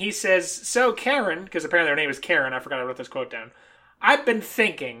 and he says, "So, Karen," because apparently her name is Karen, I forgot I wrote this quote down. "I've been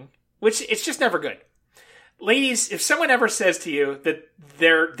thinking," which it's just never good. Ladies, if someone ever says to you that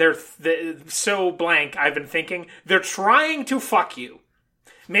they're so blank, I've been thinking, they're trying to fuck you.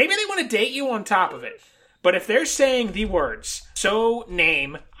 Maybe they want to date you on top of it. But if they're saying the words, so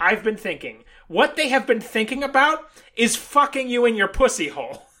name, I've been thinking, what they have been thinking about is fucking you in your pussy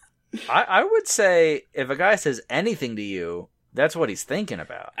hole. I would say if a guy says anything to you, that's what he's thinking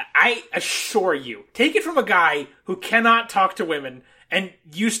about. I assure you, take it from a guy who cannot talk to women and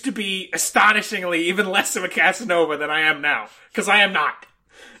used to be astonishingly even less of a Casanova than I am now. Because I am not.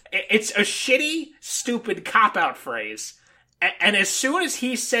 It's a shitty, stupid cop-out phrase. And as soon as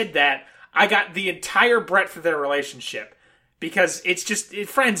he said that, I got the entire breadth of their relationship. Because it's just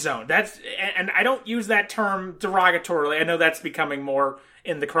friend zone. And I don't use that term derogatorily. I know that's becoming more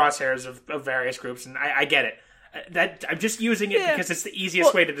in the crosshairs of various groups, and I get it. I'm just using it because it's the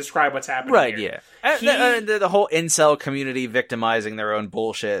easiest way to describe what's happening right, here. Yeah. The whole incel community victimizing their own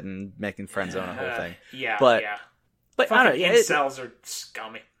bullshit and making friend zone a whole thing. But I don't know. Incels are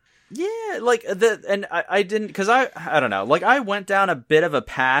scummy. Yeah, like, I didn't, because I don't know, like, I went down a bit of a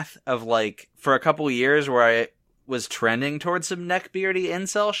path of, like, for a couple of years where I was trending towards some neckbeardy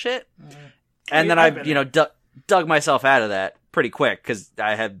incel shit, and then I, dug myself out of that pretty quick, because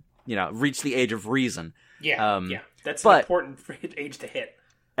I had, reached the age of reason. Yeah, that's an important age to hit.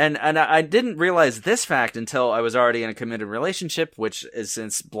 And I didn't realize this fact until I was already in a committed relationship, which has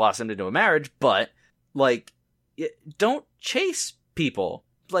since blossomed into a marriage, but, like, don't chase people.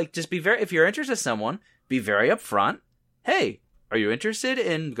 Like, just be if you're interested in someone, be very upfront. Hey, are you interested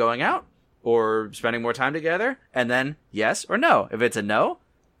in going out or spending more time together? And then yes or no. If it's a no,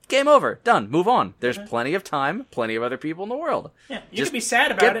 game over, done, move on. There's plenty of time, plenty of other people in the world. Yeah, you can be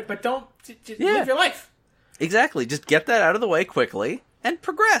sad about it, but don't live your life. Exactly. Just get that out of the way quickly and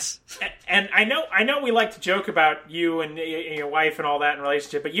progress. And I know we like to joke about you and your wife and all that in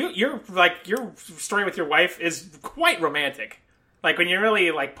relationship, but your story with your wife is quite romantic. Like, when you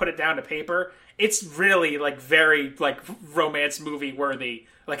really, like, put it down to paper, it's really, like, very, like, romance movie worthy.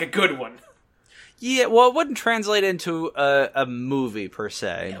 Like, a good one. Yeah, well, it wouldn't translate into a movie, per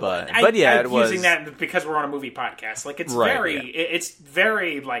se, but I'm it was... using that because we're on a movie podcast. Like, it's it's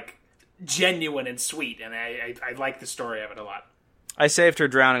very, like, genuine and sweet, and I like the story of it a lot. I saved her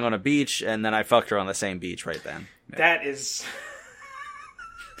drowning on a beach, and then I fucked her on the same beach right then. Yeah. That is...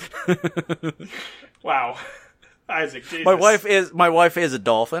 Wow. Isaac, Jesus. My wife is a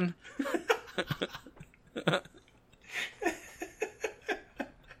dolphin. That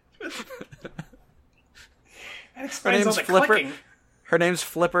explains all the clicking. Her name's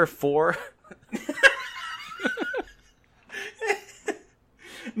Flipper 4.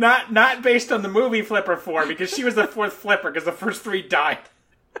 Not based on the movie Flipper 4, because she was the fourth Flipper, because the first three died.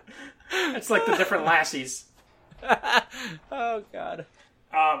 It's like the different lassies. Oh, God.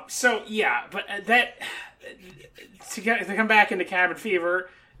 So, yeah, but that... To come back into Cabin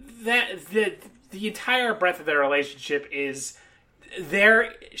Fever, that the entire breadth of their relationship is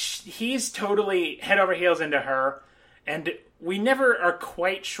he's totally head over heels into her, and we never are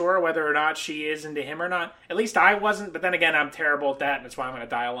quite sure whether or not she is into him or not. At least I wasn't, but then again, I'm terrible at that, and that's why I'm going to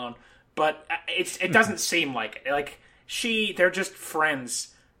die alone. But it doesn't seem like it. Like, they're just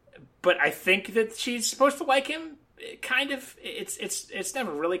friends. But I think that she's supposed to like him, kind of. It's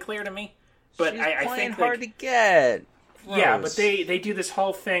never really clear to me. But I think hard to get. Gross. Yeah, but they do this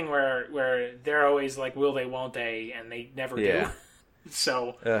whole thing where they're always like, will they, won't they, and they never do.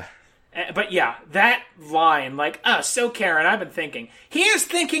 So, but yeah, that line, like, so Karen, I've been thinking. He is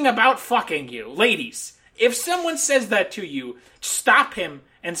thinking about fucking you. Ladies, if someone says that to you, stop him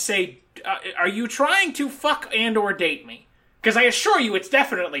and say, are you trying to fuck and or date me? Because I assure you it's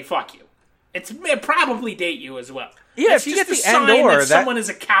definitely fuck you. It probably date you as well. Yeah, it's if you just get a the and sign or, that someone is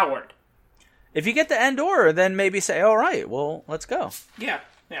a coward. If you get the and or, then maybe say, all right, well, let's go. Yeah.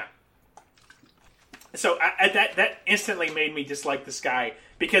 So that instantly made me dislike this guy,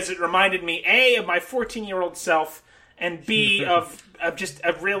 because it reminded me, A, of my 14-year-old self, and B, of just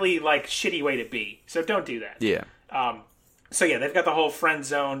a really, like, shitty way to be. So don't do that. Yeah. So yeah, they've got the whole friend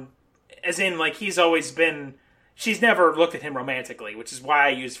zone, as in, like, she's never looked at him romantically, which is why I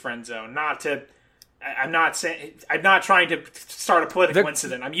use friend zone, I'm not trying to start a political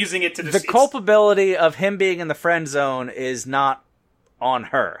incident. I'm using it to... The culpability of him being in the friend zone is not on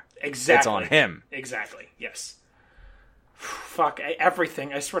her. Exactly. It's on him. Exactly, yes. Fuck,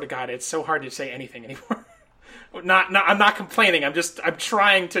 everything. I swear to God, it's so hard to say anything anymore. I'm not complaining. I'm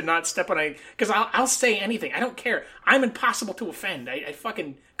trying to not step on a... Because I'll say anything. I don't care. I'm impossible to offend. I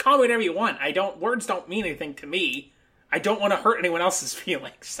fucking... Call me whatever you want. Words don't mean anything to me. I don't want to hurt anyone else's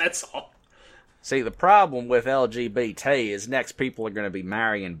feelings. That's all. See, the problem with LGBT is next people are going to be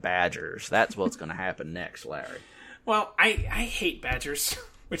marrying badgers. That's what's going to happen next, Larry. Well, I hate badgers,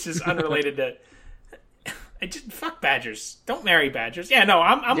 which is unrelated to... Fuck badgers. Don't marry badgers. Yeah, no,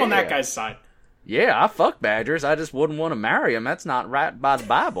 I'm on that guy's side. Yeah, I fuck badgers. I just wouldn't want to marry them. That's not right by the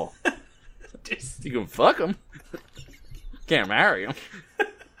Bible. You can fuck them. Can't marry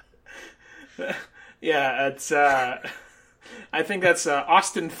them. Yeah, it's. I think that's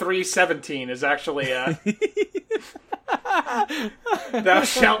Austin 3:17 is actually. Thou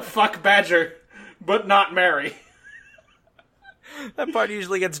shalt fuck badger, but not marry. That part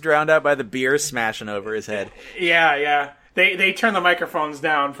usually gets drowned out by the beer smashing over his head. Yeah. They turn the microphones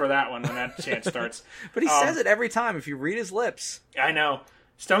down for that one when that chant starts. But he says it every time if you read his lips. I know.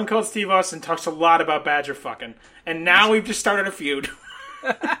 Stone Cold Steve Austin talks a lot about badger fucking. And now we've just started a feud.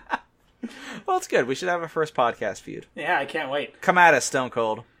 Well, it's good. We should have a first podcast feud. Yeah, I can't wait. Come at us, Stone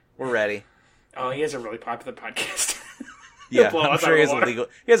Cold. We're ready. Oh, he has a really popular podcast. Yeah, I'm sure he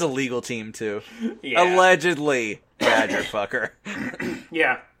has a legal team, too. Yeah. Allegedly, badger fucker.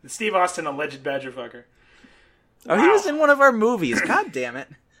 Yeah, the Steve Austin alleged badger fucker. Oh, wow. He was in one of our movies. God damn it.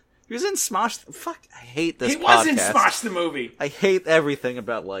 He was in Smosh. Fuck, I hate this podcast. He was in Smosh the movie. I hate everything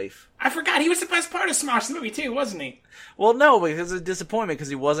about life. I forgot. He was the best part of Smosh the movie, too, wasn't he? Well, no, because it's a disappointment because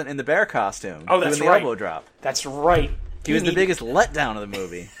he wasn't in the bear costume. Oh, that's doing the right. elbow drop. That's right. He was the biggest letdown of the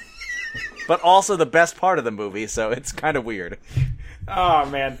movie. But also the best part of the movie, so it's kind of weird. Oh,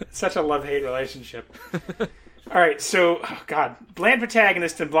 man. Such a love-hate relationship. All right, so, oh God. Bland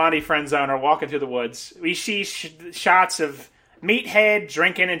protagonist and Blondie friend zone are walking through the woods. We see shots of Meathead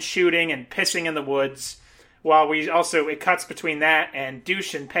drinking and shooting and pissing in the woods, while it cuts between that and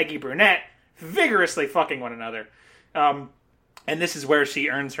Douche and Peggy Brunette vigorously fucking one another. And this is where she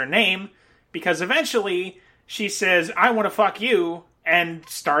earns her name, because eventually she says, I want to fuck you, and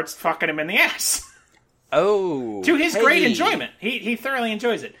starts fucking him in the ass. Oh. To his great enjoyment. He thoroughly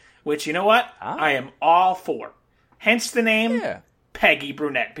enjoys it. Which, you know what? I am all for. Hence the name Peggy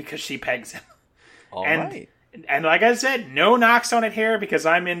Brunette, because she pegs him. All right. And like I said, no knocks on it here, because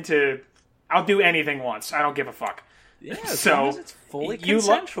I'll do anything once. I don't give a fuck. Yeah, as long as it's fully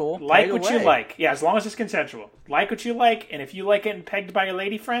consensual. Like what you like. Yeah, as long as it's consensual. Like what you like, and if you like getting pegged by your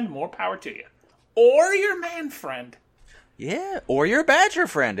lady friend, more power to you. Or your man friend. Yeah, or your badger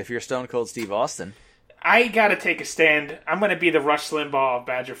friend if you're Stone Cold Steve Austin. I gotta take a stand. I'm gonna be the Rush Limbaugh of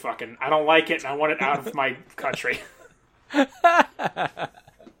badger fucking. I don't like it, and I want it out of my country.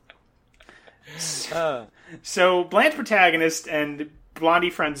 So, Bland's protagonist and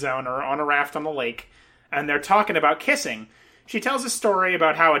Blondie friend zone are on a raft on the lake, and they're talking about kissing. She tells a story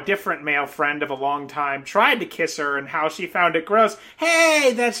about how a different male friend of a long time tried to kiss her and how she found it gross.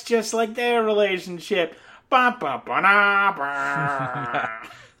 Hey, that's just like their relationship. Ba, ba, ba, na,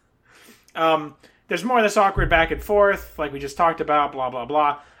 ba. There's more of this awkward back and forth, like we just talked about, blah, blah,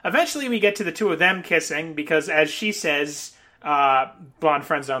 blah. Eventually we get to the two of them kissing, because as she says, blonde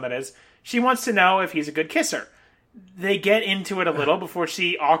friend zone that is, she wants to know if he's a good kisser. They get into it a little before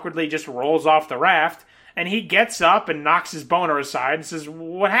she awkwardly just rolls off the raft, and he gets up and knocks his boner aside and says,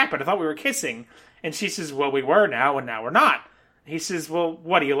 what happened? I thought we were kissing. And she says, well, we were now, and now we're not. He says, well,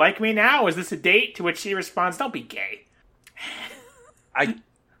 what, do you like me now? Is this a date? To which she responds, don't be gay. I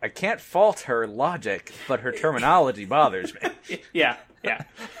can't fault her logic, but her terminology bothers me. Yeah.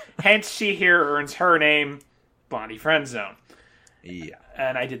 Hence, she here earns her name, Blondie Friendzone. Yeah.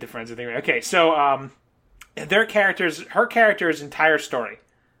 And I did the friends thing. Okay, so her character's entire story,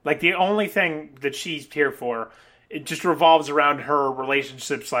 like the only thing that she's here for, it just revolves around her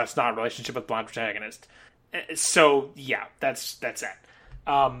relationship / not relationship with blonde protagonist. So yeah, that's it.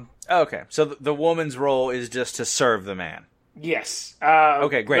 Okay, so the woman's role is just to serve the man. Yes.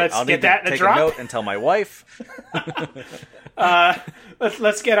 Okay, great. I'll need to take a note and tell my wife.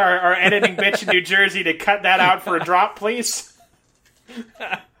 Let's get our editing bitch in New Jersey to cut that out for a drop, please.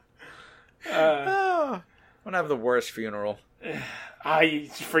 I'm gonna have the worst funeral.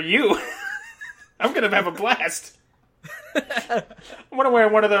 For you, I'm gonna have a blast. I'm gonna wear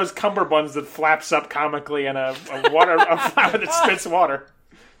one of those cummerbunds that flaps up comically in a flower that spits water.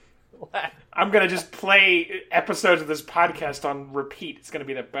 I'm gonna just play episodes of this podcast on repeat. It's gonna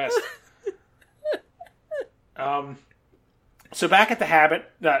be the best. So back at the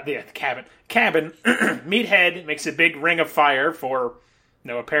cabin, Meathead makes a big ring of fire for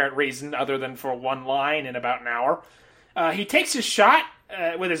no apparent reason other than for one line in about an hour. He takes his shot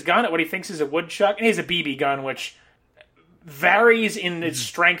with his gun at what he thinks is a woodchuck, and he has a BB gun, which varies in its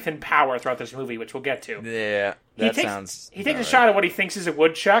strength and power throughout this movie, which we'll get to. Yeah, He takes a shot at what he thinks is a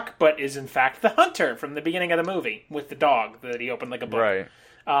woodchuck, but is in fact the hunter from the beginning of the movie with the dog that he opened like a book.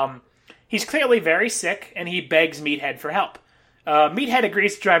 Right. He's clearly very sick, and he begs Meathead for help. Meathead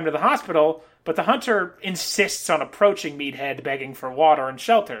agrees to drive him to the hospital, but the hunter insists on approaching Meathead, begging for water and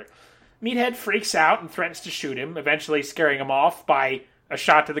shelter. Meathead freaks out and threatens to shoot him, eventually scaring him off by a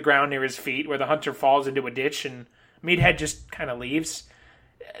shot to the ground near his feet where the hunter falls into a ditch and Meathead just kind of leaves.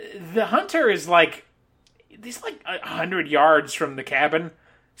 The hunter is like, he's like 100 yards from the cabin.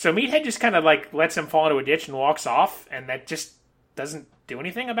 So Meathead just kind of like lets him fall into a ditch and walks off, and that just doesn't do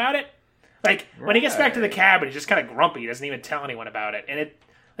anything about it. Like, when he gets back to the cabin, he's just kind of grumpy. He doesn't even tell anyone about it. And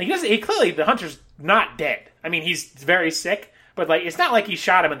he clearly, the hunter's not dead. I mean, he's very sick, but like, it's not like he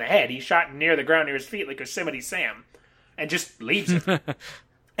shot him in the head. He shot near the ground near his feet like Yosemite Sam and just leaves him.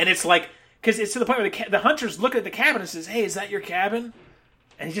 And it's like, because it's to the point where the hunters look at the cabin and says, hey, is that your cabin?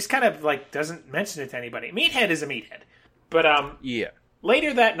 And he just kind of like doesn't mention it to anybody. Meathead is a meathead. But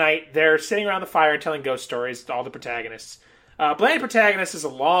later that night, they're sitting around the fire and telling ghost stories to all the protagonists. Blind Protagonist is a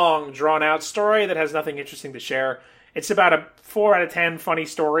long, drawn-out story that has nothing interesting to share. It's about a 4 out of 10 funny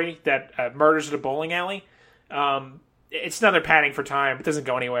story that murders at a bowling alley. It's another padding for time. It doesn't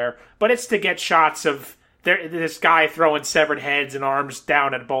go anywhere. But it's to get shots of this guy throwing severed heads and arms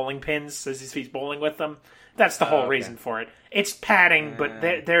down at bowling pins as he's bowling with them. That's the whole reason for it. It's padding, but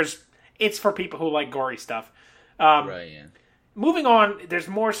it's for people who like gory stuff. Right, yeah. Moving on, there's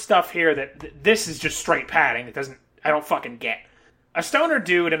more stuff here that this is just straight padding. I don't fucking get. A stoner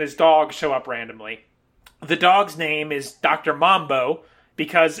dude and his dog show up randomly. The dog's name is Dr. Mambo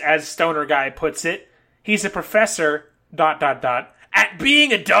because, as Stoner Guy puts it, he's a professor, ... at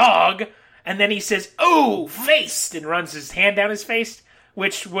being a dog. And then he says, "Oh, faced," and runs his hand down his face,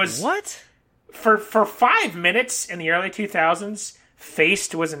 which was... What? For 5 minutes in the early 2000s,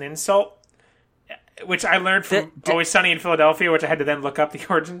 faced was an insult, which I learned from Always Sunny in Philadelphia, which I had to then look up the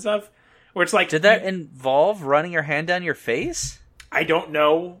origins of. Where it's like, did that involve running your hand down your face? I don't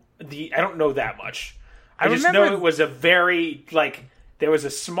know that much. I just know it was a very, like, there was a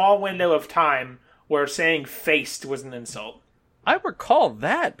small window of time where saying faced was an insult. I recall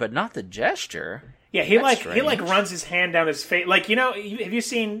that, but not the gesture. Yeah, he runs his hand down his face. Like, have you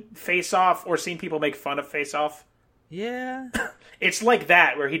seen Face Off or seen people make fun of Face Off? Yeah. It's like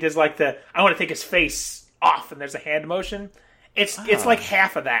that, where he does like I want to take his face off, and there's a hand motion. It's like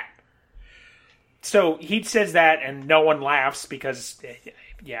half of that. So he says that, and no one laughs because,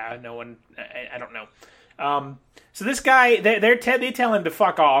 no one. I don't know. So this guy, they tell him to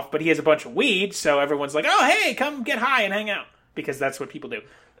fuck off, but he has a bunch of weed, so everyone's like, "Oh, hey, come get high and hang out," because that's what people do.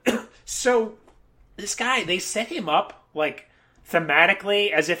 So this guy, they set him up like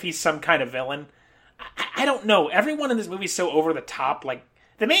thematically as if he's some kind of villain. I don't know. Everyone in this movie is so over the top. Like,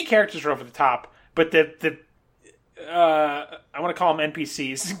 the main characters are over the top, but I want to call them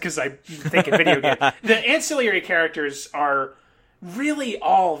NPCs because I think in video games. The ancillary characters are really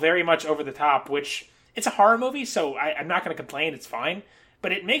all very much over the top, which it's a horror movie, so I'm not going to complain. It's fine,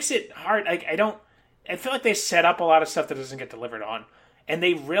 but it makes it hard. I feel like they set up a lot of stuff that doesn't get delivered on, and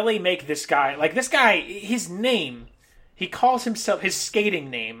they really make this guy his name. He calls himself, his skating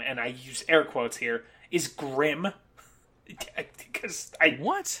name, and I use air quotes here, is Grim. Because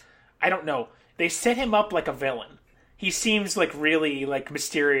What? I don't know. They set him up like a villain. He seems like really like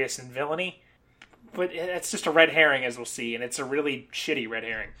mysterious and villainy, but it's just a red herring, as we'll see, and it's a really shitty red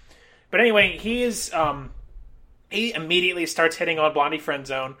herring. But anyway, he immediately starts hitting on Blondie Friend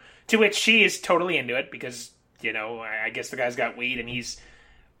Zone, to which she is totally into it because, I guess the guy's got weed and he's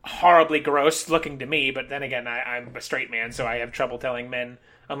horribly gross looking to me, but then again, I'm a straight man, so I have trouble telling men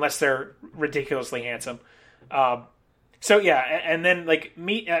unless they're ridiculously handsome. So yeah, and then like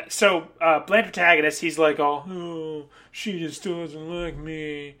Bland Protagonist, he's like, "Oh, she just doesn't like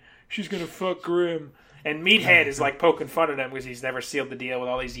me. She's gonna fuck Grim." And Meathead is like poking fun at him because he's never sealed the deal with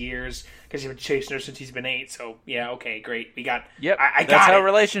all these years because he's been chasing her since he's been 8. So yeah, okay, great. We got. Yep, I got that's how it.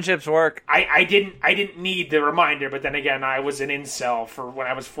 relationships work. I didn't need the reminder, but then again, I was an incel for when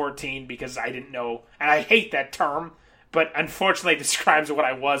I was 14 because I didn't know, and I hate that term, but unfortunately, it describes what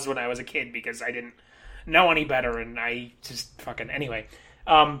I was when I was a kid because I didn't know any better, and I just fucking anyway.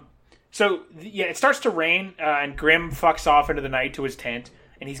 So yeah, it starts to rain, and Grim fucks off into the night to his tent.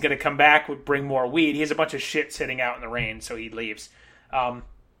 And he's going to come back with bring more weed. He has a bunch of shit sitting out in the rain, so he leaves.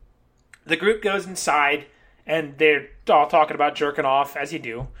 The group goes inside, and they're all talking about jerking off, as you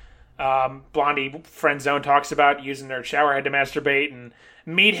do. Blondie Friend Zone talks about using their shower head to masturbate, and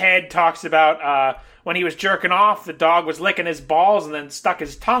Meathead talks about when he was jerking off, the dog was licking his balls and then stuck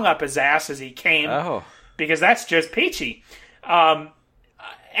his tongue up his ass as he came. Oh. Because that's just peachy.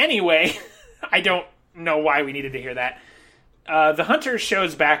 Anyway, I don't know why we needed to hear that. The hunter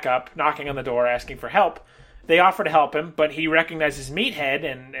shows back up, knocking on the door, asking for help. They offer to help him, but he recognizes Meathead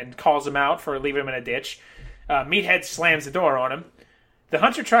and calls him out for leaving him in a ditch. Meathead slams the door on him. The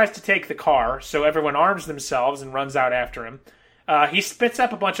hunter tries to take the car, so everyone arms themselves and runs out after him. He spits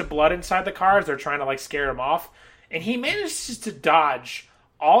up a bunch of blood inside the car as they're trying to, like, scare him off. And he manages to dodge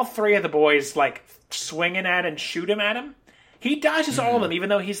all three of the boys, like, swinging at and shoot him at him. He dodges all of them, even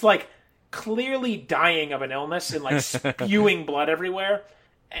though he's, like, clearly dying of an illness and, like, spewing blood everywhere.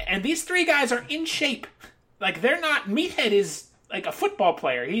 And these three guys are in shape. Like, they're not... Meathead is, like, a football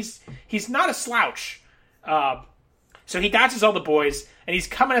player. He's not a slouch. So he dodges all the boys, and he's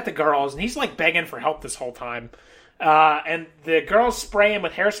coming at the girls, and he's, like, begging for help this whole time. And the girls spray him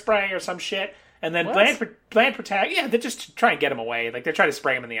with hairspray or some shit. And then Bland Protagonist... Yeah, they just try and get him away. Like, they try to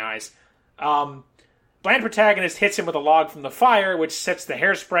spray him in the eyes. Bland Protagonist hits him with a log from the fire, which sets the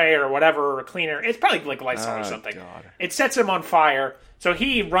hairspray or whatever, or cleaner. It's probably like Lysol or something. God. It sets him on fire, so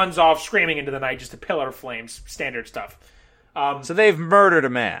he runs off screaming into the night, just a pillar of flames. Standard stuff. So they've murdered a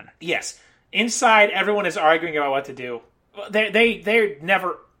man. Yes. Inside, everyone is arguing about what to do. They're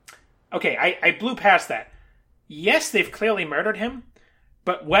never... Okay, I blew past that. Yes, they've clearly murdered him,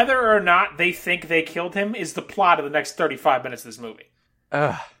 but whether or not they think they killed him is the plot of the next 35 minutes of this movie.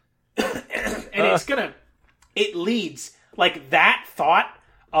 Ugh. And it's gonna... It leads... Like, that thought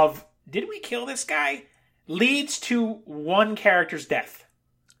of, did we kill this guy? Leads to one character's death.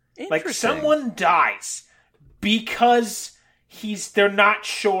 Like, someone dies because they're not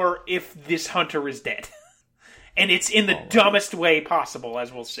sure if this hunter is dead. And it's in the dumbest way possible,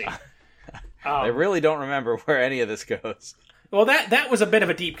 as we'll see. I really don't remember where any of this goes. Well, that was a bit of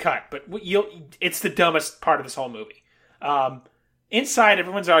a deep cut, but it's the dumbest part of this whole movie. Inside,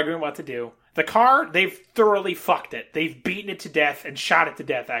 everyone's arguing what to do. The car, they've thoroughly fucked it. They've beaten it to death and shot it to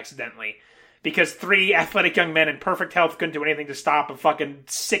death accidentally. Because three athletic young men in perfect health couldn't do anything to stop a fucking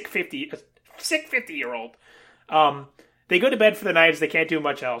sick 50-year-old. They go to bed for the night as they can't do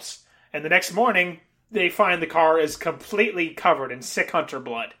much else. And the next morning, they find the car is completely covered in sick hunter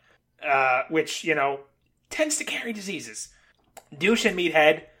blood. Which, tends to carry diseases. Douche and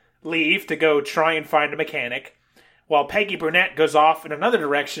Meathead leave to go try and find a mechanic, while Peggy Burnett goes off in another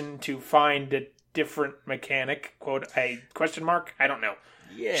direction to find a different mechanic. Quote, a question mark? I don't know.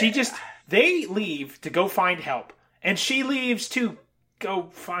 Yeah. They leave to go find help, and she leaves to go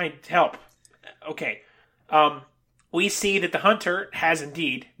find help. Okay. We see that the hunter has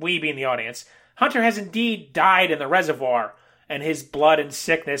indeed, we being the audience, Hunter has indeed died in the reservoir, and his blood and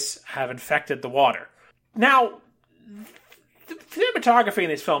sickness have infected the water. Now, the cinematography in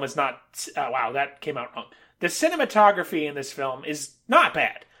this film is not... wow, that came out wrong. The cinematography in this film is not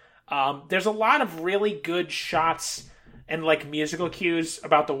bad. There's a lot of really good shots and, like, musical cues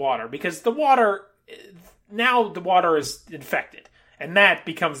about the water, because the water... Now the water is infected, and that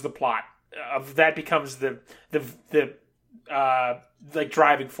becomes the plot. That becomes the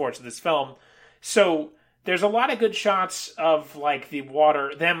driving force of this film. So... There's a lot of good shots of, like, the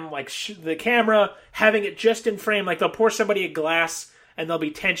water, them, like, the camera having it just in frame. Like, they'll pour somebody a glass, and there'll be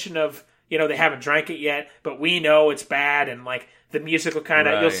tension of, they haven't drank it yet, but we know it's bad, and, like, the musical kind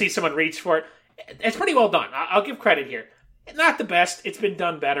of, You'll see someone reach for it. It's pretty well done. I'll give credit here. Not the best. It's been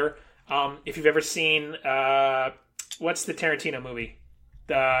done better. If you've ever seen, what's the Tarantino movie?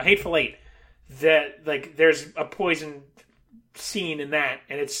 The Hateful Eight. There's a poison scene in that,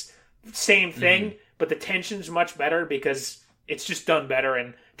 and it's the same thing. Mm-hmm. But the tension's much better because it's just done better,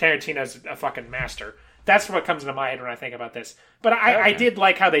 and Tarantino's a fucking master. That's what comes into my head when I think about this. But I did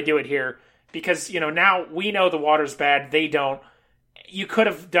like how they do it here, because, now we know the water's bad, they don't. You could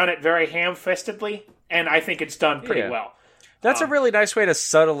have done it very ham-fistedly, and I think it's done pretty well. That's a really nice way to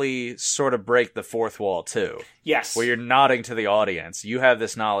subtly sort of break the fourth wall, too. Yes. Where you're nodding to the audience. You have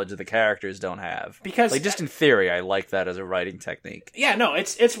this knowledge that the characters don't have. Because... Like, just in theory, I like that as a writing technique. Yeah, no,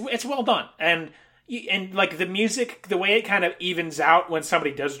 it's well done. And like the music, the way it kind of evens out when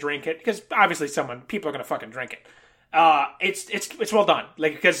somebody does drink it, because obviously people are gonna fucking drink it. It's well done,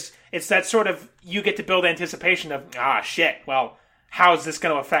 like, because it's that sort of, you get to build anticipation of, shit, well, how is this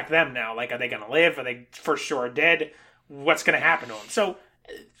gonna affect them now? Like, are they gonna live? Are they for sure dead? What's gonna happen to them? So,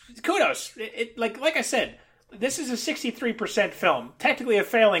 kudos. Like I said, this is a 63% film, technically a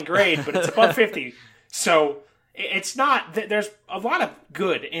failing grade, but it's above 50. So it's not. There's a lot of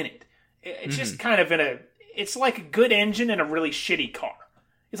good in it. It's just kind of it's like a good engine in a really shitty car.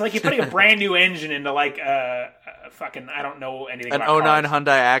 It's like you're putting a brand new engine into, like, a fucking, I don't know anything about cars. An 09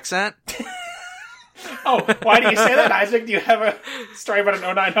 Hyundai Accent? Oh, why do you say that, Isaac? Do you have a story about an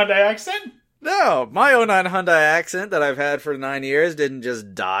 09 Hyundai Accent? No, my 09 Hyundai Accent that I've had for 9 years didn't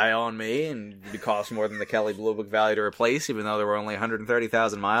just die on me and cost more than the Kelly Blue Book value to replace, even though there were only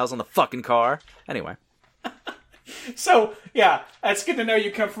 130,000 miles on the fucking car. Anyway. So, yeah, it's good to know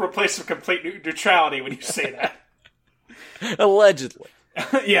you come from a place of complete neutrality when you say that. Allegedly.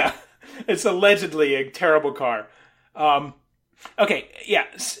 Yeah, it's allegedly a terrible car. Okay, yeah.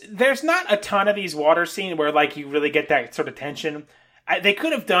 There's not a ton of these water scenes where like you really get that sort of tension. They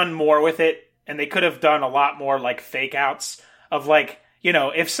could have done more with it, and they could have done a lot more like fake outs of like, you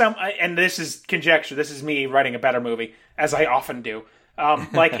know, if some, and this is conjecture, this is me writing a better movie, as I often do.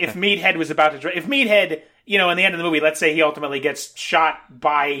 Like if Meathead was about to, if Meathead, you know, in the end of the movie, let's say he ultimately gets shot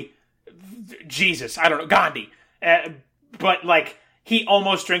by Jesus, I don't know, Gandhi, but like he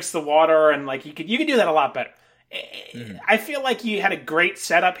almost drinks the water, and like you could do that a lot better. Mm-hmm. I feel like you had a great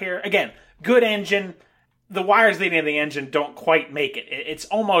setup here. Again, good engine. The wires leading to the engine don't quite make it. It's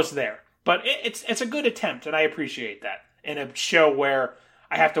almost there, but it's a good attempt, and I appreciate that in a show where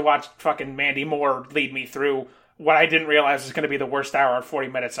I have to watch fucking Mandy Moore lead me through what I didn't realize was going to be the worst hour and 40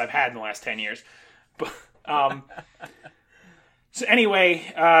 minutes I've had in the last 10 years. But, so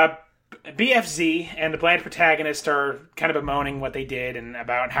anyway, BFZ and the Bland protagonist are kind of bemoaning what they did and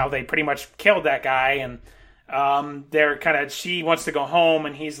about how they pretty much killed that guy, and they're kind of, she wants to go home,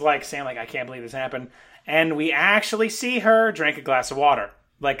 and he's like saying like, I can't believe this happened. And we actually see her drink a glass of water.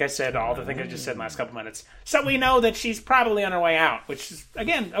 Like I said, all the things I just said in the last couple minutes. So we know that she's probably on her way out, which is,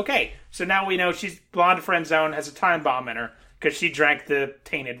 again, okay. So now we know she's blonde friend zone, has a time bomb in her, because she drank the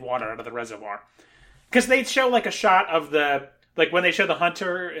tainted water out of the reservoir. Because they show like a shot of the, like when they show the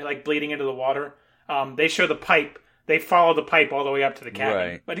hunter like bleeding into the water, they show the pipe. They follow the pipe all the way up to the cabin.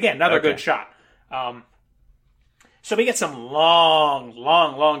 Right. But again, another good shot. So we get some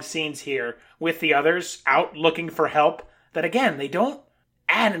long scenes here with the others out looking for help that, again, they don't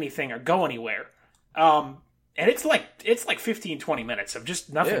add anything or go anywhere. And it's like 15, 20 minutes of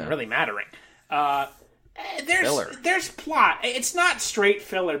just nothing really mattering. There's plot. It's not straight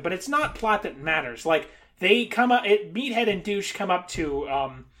filler, but it's not plot that matters. Like, they come up, Meathead and Douche come up to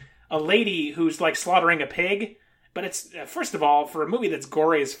a lady who's like slaughtering a pig. But it's, first of all, for a movie that's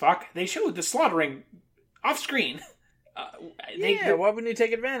gory as fuck, they showed the slaughtering off screen. Why wouldn't you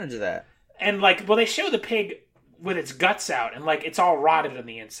take advantage of that? And like, well, they show the pig with its guts out, and like it's all rotted on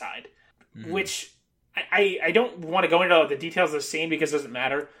the inside, which I don't want to go into the details of the scene because it doesn't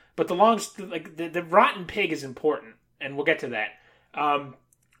matter. But the rotten pig is important, and we'll get to that.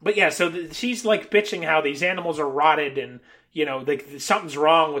 But yeah, so she's like bitching how these animals are rotted, and you know, something's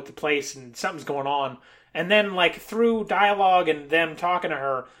wrong with the place, and something's going on. And then like through dialogue and them talking to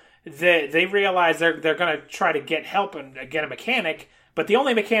her, they realize they're going to try to get help and get a mechanic, but the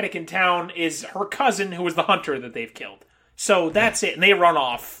only mechanic in town is her cousin, who was the hunter that they've killed. So that's it, and they run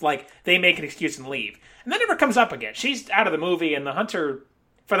off. Like, they make an excuse and leave. And that never comes up again. She's out of the movie, and the hunter,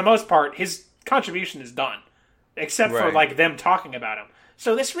 for the most part, his contribution is done. Except for, like, them talking about him.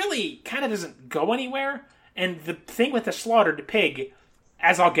 So this really kind of doesn't go anywhere. And the thing with the slaughtered pig,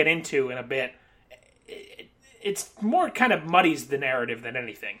 as I'll get into in a bit, it's more kind of muddies the narrative than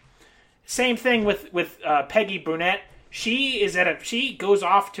anything. Same thing with Peggy Brunette. She goes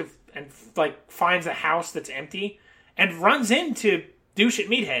off to and like finds a house that's empty and runs into Douche and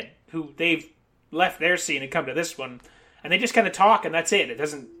Meathead, who they've left their scene and come to this one, and they just kind of talk, and that's it. It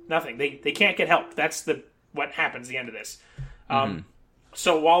doesn't nothing. They can't get help. That's what happens at the end of this.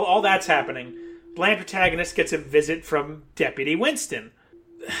 So while all that's happening, Bland protagonist gets a visit from Deputy Winston.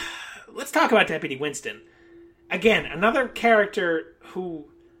 Let's talk about Deputy Winston. Again, another character who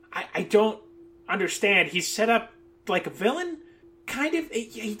I don't understand. He's set up like a villain, kind of.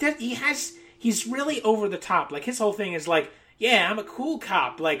 He's really over the top. Like, his whole thing is like, yeah, I'm a cool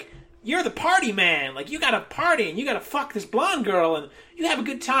cop. Like, you're the party man. Like, you gotta party and you gotta fuck this blonde girl and you have a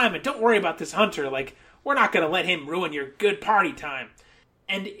good time and don't worry about this hunter. Like, we're not gonna let him ruin your good party time.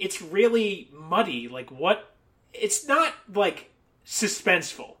 And it's really muddy. Like, what? It's not like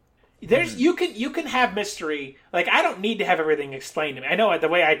suspenseful. There's you can have mystery. Like, I don't need to have everything explained to me. I know the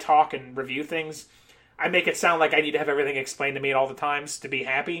way I talk and review things, I make it sound like I need to have everything explained to me at all the times to be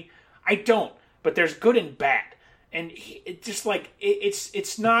happy. I don't. But there's good and bad. And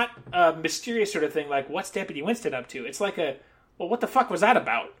it's not a mysterious sort of thing like, what's Deputy Winston up to? It's like well, what the fuck was that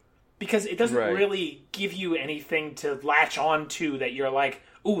about? Because it doesn't really give you anything to latch on to that you're like,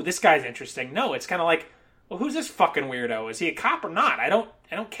 ooh, this guy's interesting. No, it's kind of like, well, who's this fucking weirdo? Is he a cop or not? I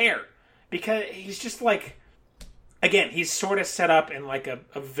don't care. Because he's just like, again, he's sort of set up in like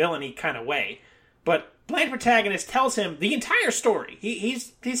a villainy kind of way. But Bland protagonist tells him the entire story. He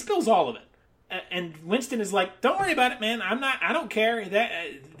spills all of it. And Winston is like, don't worry about it, man. I don't care.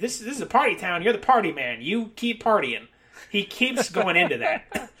 This is a party town. You're the party man. You keep partying. He keeps going into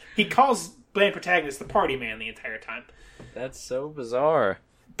that. He calls Bland protagonist the party man the entire time. That's so bizarre.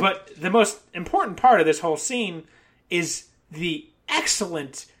 But the most important part of this whole scene is the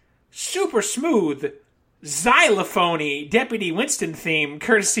excellent, super smooth xylophony Deputy Winston theme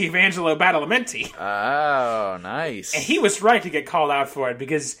courtesy of Angelo Badalamenti. Oh, nice. And he was right to get called out for it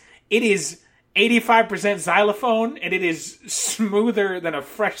because it is 85% xylophone and it is smoother than a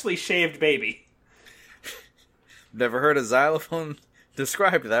freshly shaved baby. Never heard a xylophone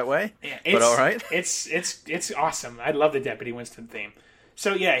described that way, yeah, but all right. It's awesome. I love the Deputy Winston theme.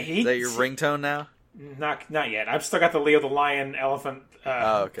 So yeah, is that your ringtone now? Not yet. I've still got the Leo the Lion elephant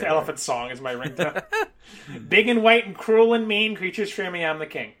okay. the elephant song as my ringtone. Big and white and cruel and mean creatures fear me. I'm the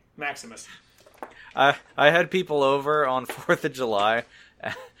king. Maximus. I had people over on 4th of July,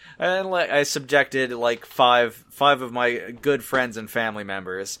 and I subjected like five of my good friends and family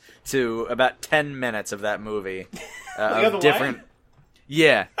members to about 10 minutes of that movie. Of different. Lion?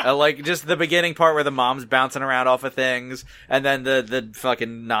 Yeah, like just the beginning part where the mom's bouncing around off of things, and then the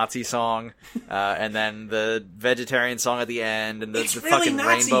fucking Nazi song, and then the vegetarian song at the end, and the really fucking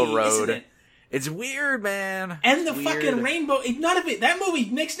Nazi, Rainbow Road. Isn't it? It's weird, man. And the Weird. fucking rainbow. None of it. That movie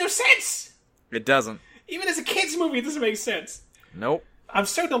makes no sense. It doesn't. Even as a kid's movie, it doesn't make sense. Nope. I'm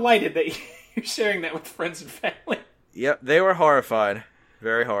so delighted that you're sharing that with friends and family. Yep, they were horrified.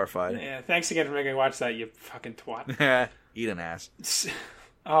 Very horrified. Yeah, thanks again for making me watch that, you fucking twat. Eat an ass.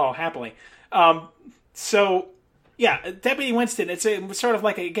 Oh, happily. So, yeah, Deputy Winston, it's sort of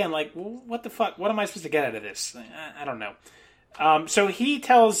like, again, like, what the fuck? What am I supposed to get out of this? I don't know. So he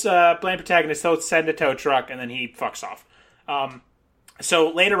tells Bland protagonist to send a tow truck, and then he fucks off. So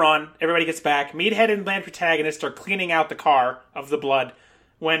later on, everybody gets back. Meathead and Bland protagonist are cleaning out the car of the blood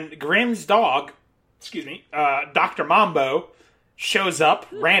when Grimm's dog, Dr. Mambo, shows up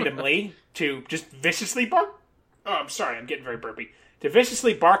randomly to just viciously bark. Oh, I'm sorry, I'm getting very burpy. To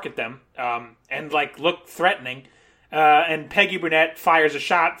viciously bark at them and, like, look threatening. And Peggy Burnett fires a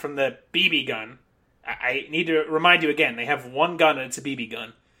shot from the BB gun. I need to remind you again, they have one gun and it's a BB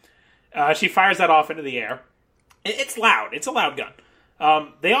gun. She fires that off into the air. It's loud. It's a loud gun.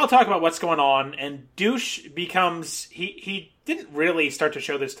 They all talk about what's going on, and Douche becomes... He didn't really start to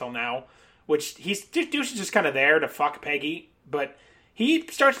show this till now, which Douche is just kind of there to fuck Peggy, but he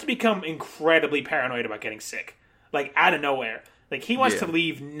starts to become incredibly paranoid about getting sick. Like, out of nowhere. Like, he wants to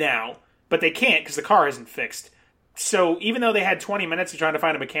leave now, but they can't because the car isn't fixed. So, even though they had 20 minutes of trying to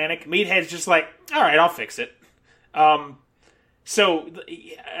find a mechanic, Meathead's just like, alright, I'll fix it. And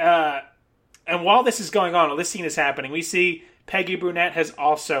while this is going on, while this scene is happening, we see Peggy Brunette has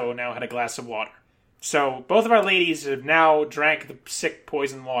also now had a glass of water. So, both of our ladies have now drank the sick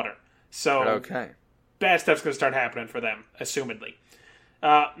poison water. So, okay. Bad stuff's going to start happening for them, assumedly.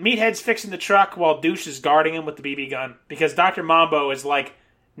 Meathead's fixing the truck while Douche is guarding him with the BB gun because Dr. Mambo is, like,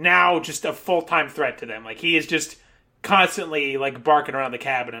 now just a full-time threat to them. Like, he is just constantly, like, barking around the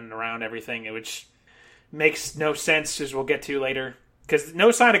cabin and around everything, which makes no sense, as we'll get to later. Because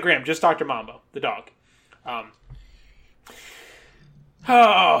no sign of Grimm, just Dr. Mambo, the dog.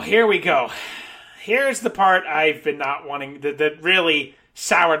 Here we go. Here's the part I've been not wanting, that really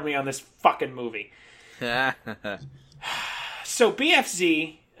soured me on this fucking movie. So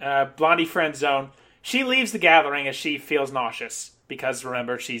BFZ, Blondie Friend Zone, she leaves the gathering as she feels nauseous. Because,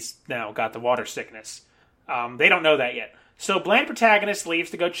 remember, she's now got the water sickness. They don't know that yet. So Bland protagonist leaves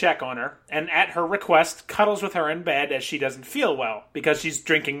to go check on her, and at her request, cuddles with her in bed as she doesn't feel well, because she's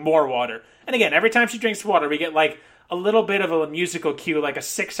drinking more water. And again, every time she drinks water, we get, like, a little bit of a musical cue, like a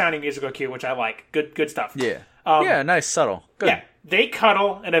sick-sounding musical cue, which I like. Good stuff. Yeah. Nice, subtle. Good. Yeah. They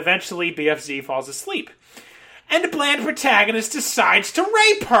cuddle, and eventually BFZ falls asleep. And the Bland protagonist decides to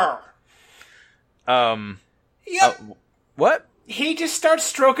rape her! Yep. What? He just starts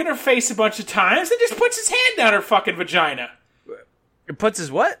stroking her face a bunch of times and just puts his hand down her fucking vagina. It puts his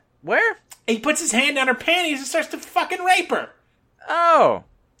what? Where? He puts his hand down her panties and starts to fucking rape her. Oh.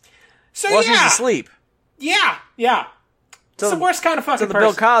 So While yeah. she's asleep. Yeah. It's the worst kind of fucking the person.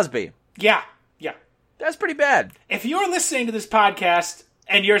 Bill Cosby. Yeah. That's pretty bad. If you're listening to this podcast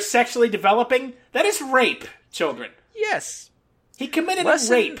and you're sexually developing, that is rape, children. Yes. He committed a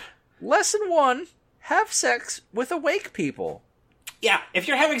rape. Lesson 1, have sex with awake people. Yeah, if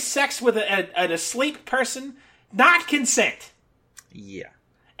you're having sex with an asleep person, not consent. Yeah.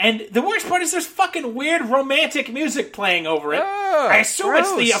 And the worst part is there's fucking weird romantic music playing over it. Oh, I assume gross.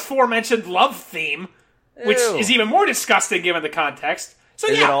 it's the aforementioned love theme, which Ew. is even more disgusting given the context. So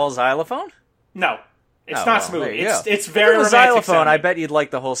Is yeah. it all xylophone? No. It's Oh, not well, smooth. there you go. It's very If it was romantic xylophone, sounding. I bet you'd like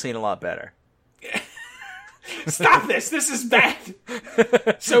the whole scene a lot better. Stop this. This is bad.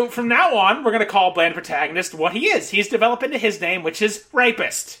 So from now on, we're going to call Bland protagonist what he is. He's developed into his name, which is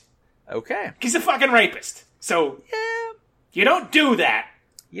rapist. Okay. He's a fucking rapist. So Yeah. you don't do that.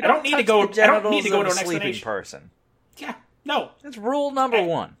 You I don't need to touch go. the I don't need to genitals go of to a an sleeping explanation. person. Yeah. No. That's rule number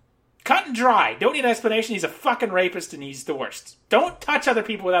 1. Cut and dry. Don't need an explanation. He's a fucking rapist and he's the worst. Don't touch other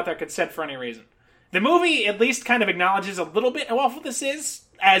people without their consent for any reason. The movie at least kind of acknowledges a little bit how awful this is,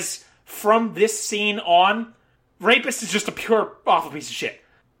 as from this scene on, rapist is just a pure awful piece of shit.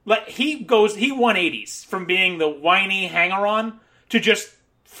 Like, he 180s from being the whiny hanger-on to just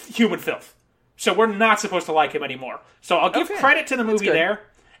human filth. So we're not supposed to like him anymore. So I'll give credit to the movie there.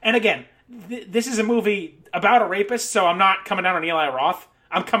 And again, this is a movie about a rapist, so I'm not coming down on Eli Roth.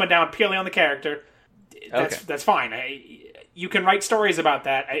 I'm coming down purely on the character. That's fine. You can write stories about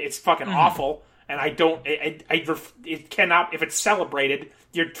that. It's fucking awful. And I don't... It cannot... If it's celebrated,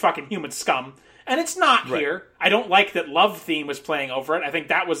 you're fucking human scum. And it's not here. I don't like that Love theme was playing over it. I think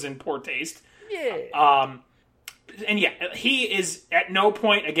that was in poor taste. Yeah. And yeah, he is at no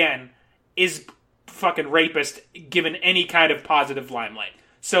point, again, is fucking rapist given any kind of positive limelight.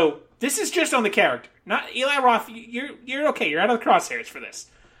 So this is just on the character. Not Eli Roth, you're okay. You're out of the crosshairs for this.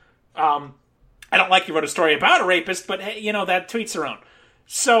 I don't like you wrote a story about a rapist, but hey, that tweets their own.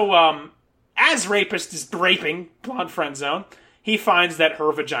 So, as rapist is raping blonde friend zone, he finds that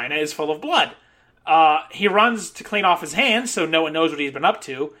her vagina is full of blood. He runs to clean off his hands so no one knows what he's been up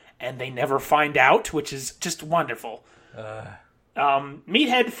to, and they never find out, which is just wonderful.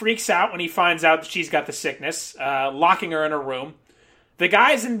 Meathead freaks out when he finds out that she's got the sickness, locking her in her room. The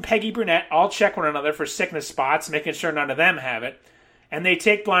guys and Peggy Brunette all check one another for sickness spots, making sure none of them have it. And they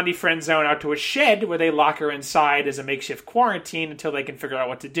take Blondie Friendzone out to a shed where they lock her inside as a makeshift quarantine until they can figure out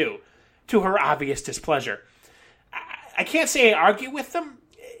what to do, to her obvious displeasure. I can't say I argue with them.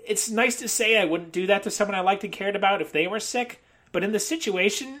 It's nice to say I wouldn't do that to someone I liked and cared about if they were sick. But in the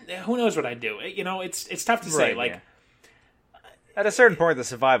situation, who knows what I'd do? It's tough to say. At a certain point, the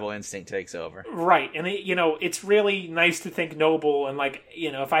survival instinct takes over. Right. And, it's really nice to think noble. And,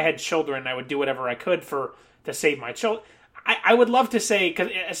 if I had children, I would do whatever I could to save my children. I would love to say, because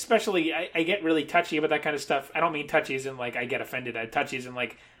especially I get really touchy about that kind of stuff. I don't mean touchy as in, I get offended. Touchy as in,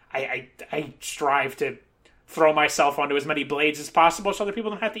 I strive to throw myself onto as many blades as possible so other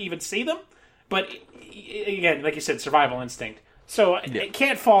people don't have to even see them. But, again, like you said, survival instinct. So I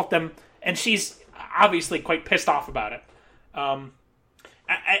can't fault them. And she's obviously quite pissed off about it. I'd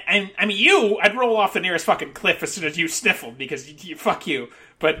roll off the nearest fucking cliff as soon as you sniffled because fuck you.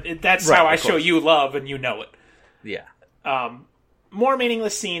 But that's how I show you love, and you know it. Yeah. More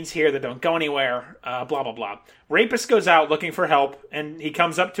meaningless scenes here that don't go anywhere. Blah blah blah. Rapist goes out looking for help, and he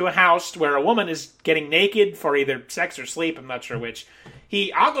comes up to a house where a woman is getting naked for either sex or sleep. I'm not sure which.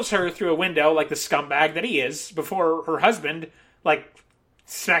 He ogles her through a window like the scumbag that he is before her husband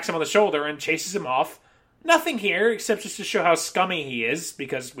smacks him on the shoulder and chases him off. Nothing here, except just to show how scummy he is,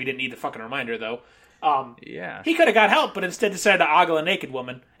 because we didn't need the fucking reminder, though. He could have got help, but instead decided to ogle a naked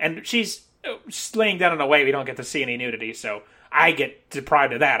woman. And she's laying down in a way we don't get to see any nudity, so I get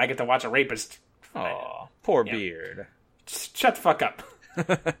deprived of that. I get to watch a rapist. Aw, poor Beard. Shut the fuck up.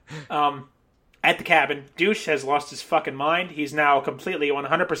 At the cabin, Douche has lost his fucking mind. He's now completely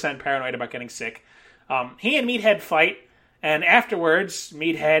 100% paranoid about getting sick. He and Meathead fight. And afterwards,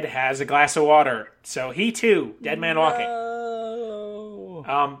 Meathead has a glass of water. So he too, dead man walking.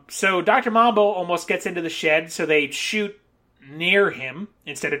 So Dr. Mambo almost gets into the shed, so they shoot near him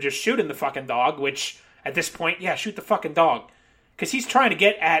instead of just shooting the fucking dog, which at this point, shoot the fucking dog. Because he's trying to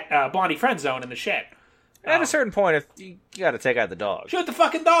get at Blondie Friendzone in the shed. At a certain point, if you got to take out the dog. Shoot the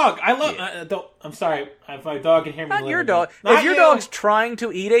fucking dog! I love... I'm sorry, if my dog can hear me... Not your dog. If your dog's trying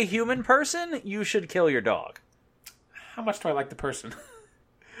to eat a human person, you should kill your dog. How much do I like the person?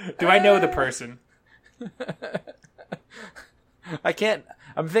 Do I know the person? I can't...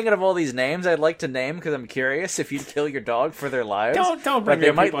 I'm thinking of all these names I'd like to name because I'm curious if you'd kill your dog for their lives. Don't bring but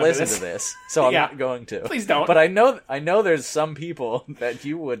they might people listen into to this, so I'm not going to. Please don't. But I know there's some people that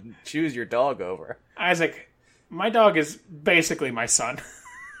you would choose your dog over. Isaac, my dog is basically my son.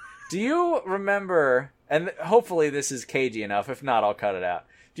 Do you remember, and hopefully this is cagey enough, if not I'll cut it out.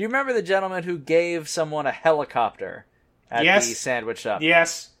 Do you remember the gentleman who gave someone a helicopter at the sandwich shop?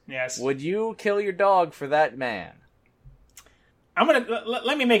 Yes. Would you kill your dog for that man? I'm gonna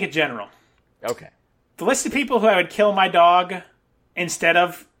let me make it general. Okay. The list of people who I would kill my dog instead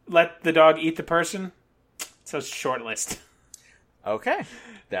of let the dog eat the person. It's a short list. Okay,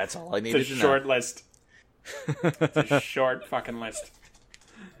 that's all I needed to know. It's a short list. It's a short fucking list.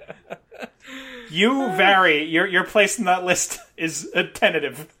 You vary. Your place in that list is a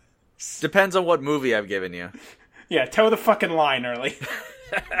tentative. Depends on what movie I've given you. Yeah, toe the fucking line early.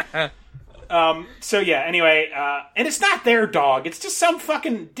 Anyway, and it's not their dog. It's just some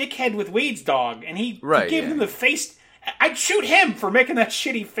fucking dickhead with weeds dog. And he gave him the face... I'd shoot him for making that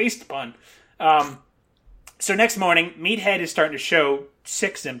shitty face pun. So next morning, Meathead is starting to show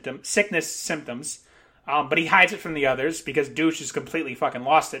sickness symptoms, but he hides it from the others because Douche has completely fucking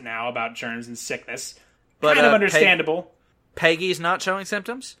lost it now about germs and sickness. But, kind of understandable. Peggy's not showing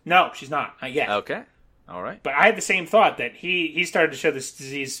symptoms? No, she's not yet. Okay. All right. But I had the same thought that he started to show this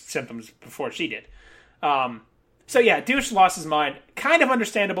disease symptoms before she did. So yeah, Douche lost his mind. Kind of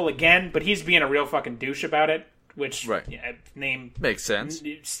understandable again, but he's being a real fucking douche about it, which name makes sense.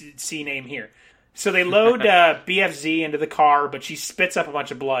 See name here. So they load BFZ into the car, but she spits up a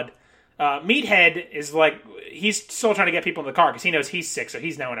bunch of blood. Meathead is like, he's still trying to get people in the car because he knows he's sick, so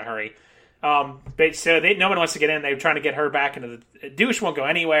he's now in a hurry. But so no one wants to get in. They're trying to get her back into the... Douche won't go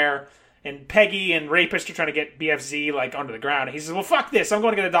anywhere. And Peggy and Rapist are trying to get BFZ like onto the ground. And he says, well, fuck this. I'm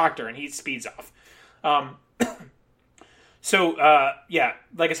going to get a doctor. And he speeds off. Yeah,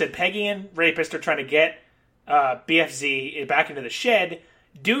 like I said, Peggy and Rapist are trying to get BFZ back into the shed.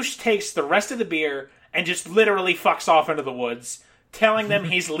 Douche takes the rest of the beer and just literally fucks off into the woods, telling them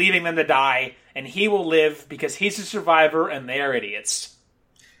he's leaving them to die, and he will live because he's a survivor and they are idiots.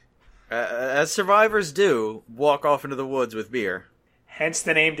 As survivors do, walk off into the woods with beer. Hence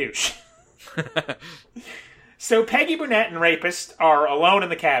the name Douche. So Peggy, Brunette, and Rapist are alone in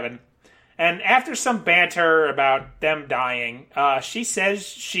the cabin, and after some banter about them dying, she says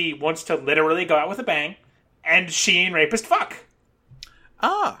she wants to literally go out with a bang, and she and Rapist fuck.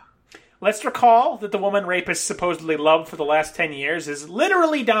 Ah. Let's recall that the woman Rapist supposedly loved for the last 10 years is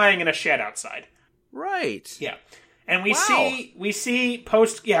literally dying in a shed outside. Right. Yeah. And we see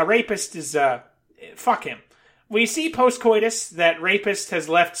Rapist is, fuck him. We see post-coitus that Rapist has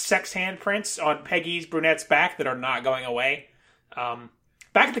left sex handprints on Peggy's Brunette's back that are not going away.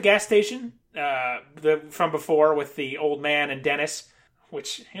 Back at the gas station, from before with the old man and Dennis,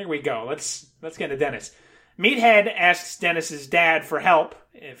 which, here we go. Let's get into Dennis. Meathead asks Dennis's dad for help.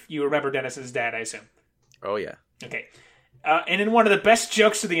 If you remember Dennis's dad, I assume. Oh, yeah. Okay. And in one of the best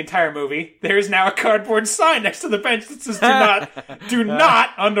jokes of the entire movie, there is now a cardboard sign next to the bench that says do not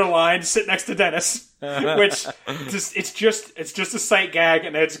underline, sit next to Dennis. Which, it's just a sight gag,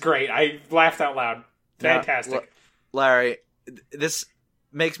 and it's great. I laughed out loud. Fantastic. Larry, this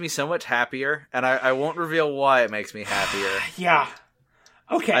makes me so much happier, and I won't reveal why it makes me happier. Yeah.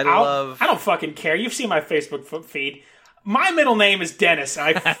 Okay, I don't fucking care. You've seen my Facebook feed. My middle name is Dennis,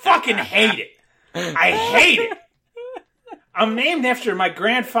 and I fucking hate it. I hate it. I'm named after my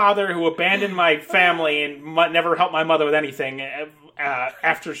grandfather who abandoned my family and never helped my mother with anything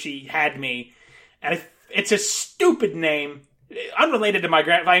after she had me. And it's a stupid name, unrelated to my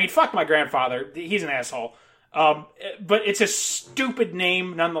grandfather. I mean, fuck my grandfather. He's an asshole. But it's a stupid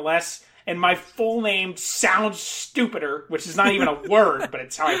name nonetheless. And my full name sounds stupider, which is not even a word, but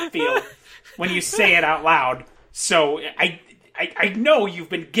it's how I feel when you say it out loud. So I know you've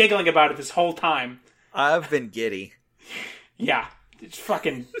been giggling about it this whole time. I've been giddy. Yeah, it's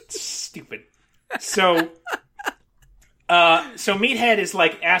fucking stupid. So Meathead is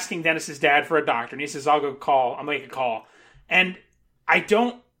like asking Dennis's dad for a doctor, and he says, I'll make a call. And I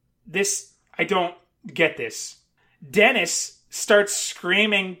don't get this. Dennis starts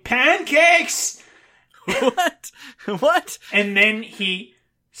screaming, pancakes! What? And then he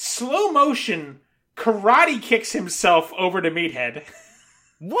slow motion karate kicks himself over to Meathead.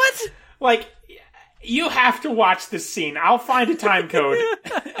 What? Like, you have to watch this scene. I'll find a time code.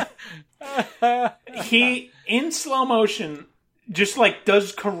 He, in slow motion, just like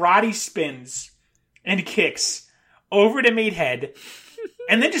does karate spins and kicks over to Meathead,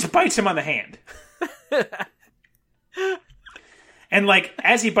 and then just bites him on the hand. And like,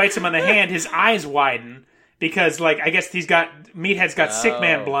 as he bites him on the hand, his eyes widen because, like, I guess Meathead's got sick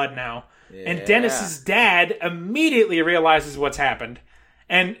man blood now. Yeah. And Dennis's dad immediately realizes what's happened,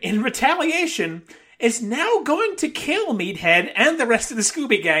 and in retaliation is now going to kill Meathead and the rest of the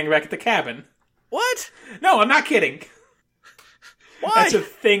Scooby Gang back at the cabin. What? No, I'm not kidding. Why? That's a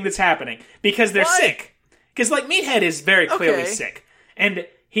thing that's happening. Because they're sick. Because, like, Meathead is very clearly sick. And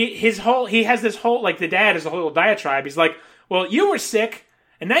he has this whole, like, the dad has a whole diatribe. He's like, well, you were sick,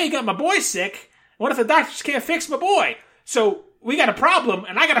 and now you got my boy sick. What if the doctors can't fix my boy? So we got a problem,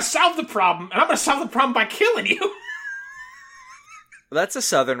 and I got to solve the problem, and I'm going to solve the problem by killing you. That's a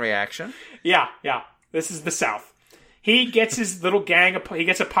southern reaction. Yeah. This is the South. He gets his little gang, he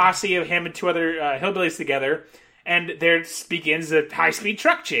gets a posse of him and two other hillbillies together, and there begins a high-speed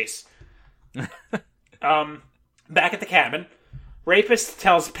truck chase. Back at the cabin, Rapist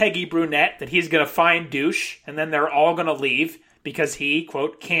tells Peggy Brunette that he's going to find Douche, and then they're all going to leave because he,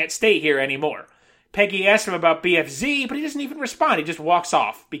 quote, can't stay here anymore. Peggy asks him about BFZ, but he doesn't even respond. He just walks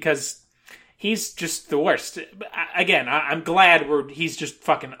off because he's just the worst. Again, I'm glad he's just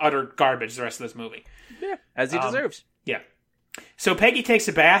fucking utter garbage the rest of this movie. Yeah, as he deserves. Yeah. So Peggy takes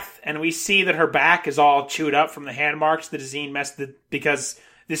a bath, and we see that her back is all chewed up from the hand marks. The disease because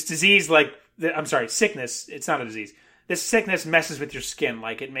this disease, sickness. It's not a disease. This sickness messes with your skin.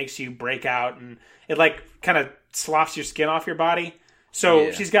 Like, it makes you break out, and it, like, kind of sloughs your skin off your body.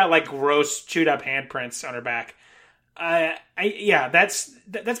 So she's got, like, gross, chewed up handprints on her back.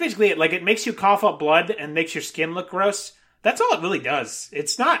 That's basically it. Like, it makes you cough up blood and makes your skin look gross. That's all it really does.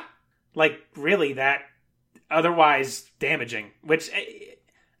 It's not, like, really that otherwise damaging. Which,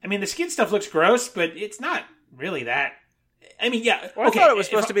 I mean, the skin stuff looks gross, but it's not really that. I mean, yeah. Well, I thought it was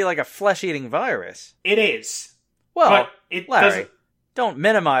supposed to be like a flesh-eating virus. It is. Well, it Larry, don't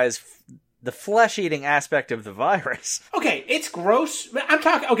minimize the flesh-eating aspect of the virus. Okay, it's gross.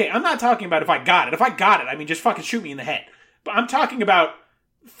 I'm not talking about if I got it. If I got it, I mean, just fucking shoot me in the head. But I'm talking about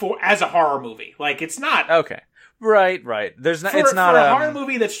as a horror movie. Like, it's not. Okay. Right. It's not for a horror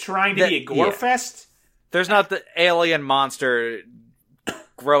movie that's trying to be a gore fest. There's not the alien monster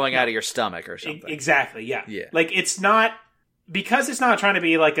growing out of your stomach or something. Exactly, yeah. Like, it's not, because it's not trying to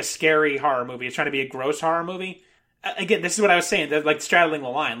be like a scary horror movie, it's trying to be a gross horror movie. Again, this is what I was saying, they're like straddling the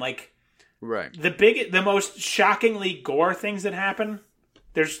line. Like, right. The most shockingly gore things that happen,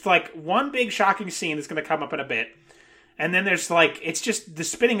 there's like one big shocking scene that's going to come up in a bit. And then there's like, it's just the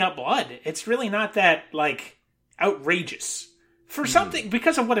spitting up blood. It's really not that, like, outrageous. For something,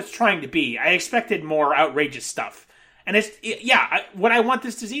 because of what it's trying to be, I expected more outrageous stuff. And would I want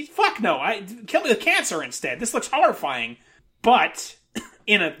this disease? Fuck no. Kill me with cancer instead. This looks horrifying. But,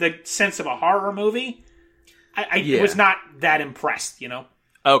 in the sense of a horror movie, I was not that impressed, you know?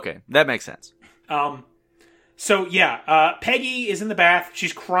 Okay, that makes sense. Peggy is in the bath.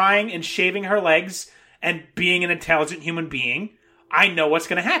 She's crying and shaving her legs and being an intelligent human being. I know what's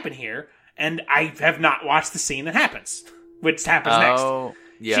going to happen here, and I have not watched the scene that happens, which happens next.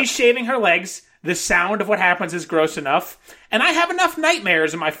 Yep. She's shaving her legs. The sound of what happens is gross enough, and I have enough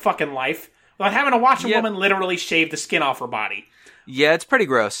nightmares in my fucking life without having to watch a woman literally shave the skin off her body. Yeah, it's pretty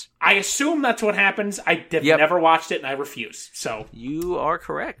gross. I assume that's what happens. I have never watched it, and I refuse. So you are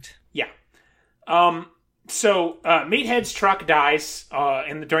correct. Yeah. Meathead's truck dies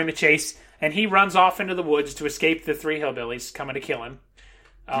during the chase, and he runs off into the woods to escape the three hillbillies coming to kill him.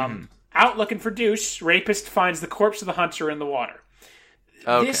 Out looking for Deuce, Rapist finds the corpse of the hunter in the water.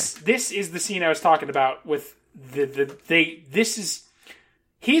 Okay. This is the scene I was talking about with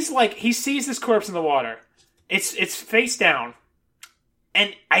he sees this corpse in the water. It's face down.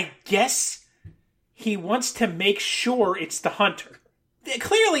 And I guess he wants to make sure it's the hunter.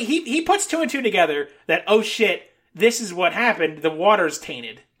 Clearly, he puts two and two together that, oh shit, this is what happened. The water's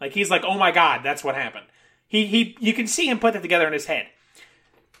tainted. Like, he's like, oh my god, that's what happened. You can see him put that together in his head.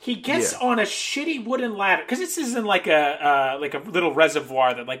 He gets on a shitty wooden ladder, because this isn't like a little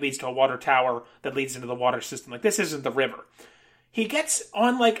reservoir that like leads to a water tower that leads into the water system. Like, this isn't the river. He gets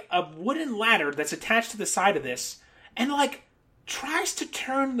on like a wooden ladder that's attached to the side of this, and like tries to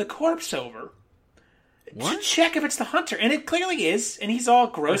turn the corpse over to check if it's the hunter, and it clearly is, and he's all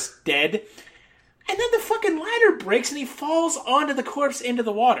gross, dead. And then the fucking ladder breaks, and he falls onto the corpse into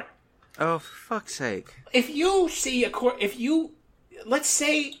the water. Oh, for fuck's sake! If you see let's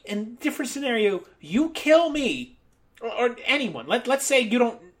say in a different scenario, you kill me or anyone. Let's say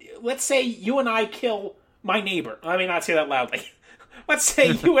you and I kill my neighbor. I may not say that loudly. Let's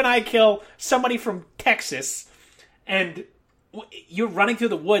say you and I kill somebody from Texas, and you're running through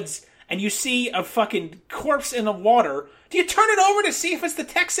the woods and you see a fucking corpse in the water. Do you turn it over to see if it's the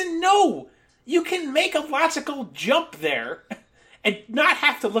Texan? No! You can make a logical jump there and not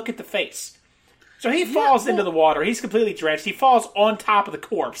have to look at the face. So he falls into the water. He's completely drenched. He falls on top of the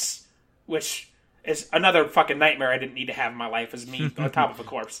corpse, which is another fucking nightmare I didn't need to have in my life, is me on top of a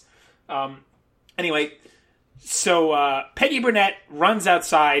corpse. Anyway, so Peggy Burnett runs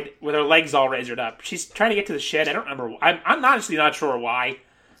outside with her legs all razored up. She's trying to get to the shed. I don't remember. I'm honestly not sure why.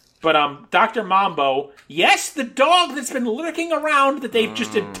 But Dr. Mambo, yes, the dog that's been lurking around that they've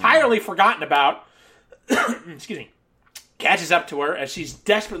just entirely forgotten about, excuse me, catches up to her as she's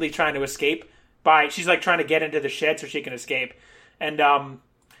desperately trying to escape. She's like trying to get into the shed so she can escape. And the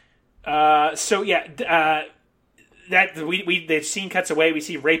scene cuts away. We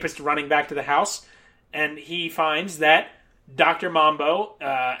see Rapist running back to the house, and he finds that Dr. Mambo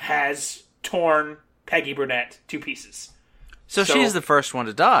has torn Peggy Burnett to pieces. So she's the first one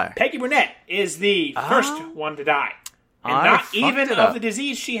to die. Peggy Burnett is the first one to die. And not even of the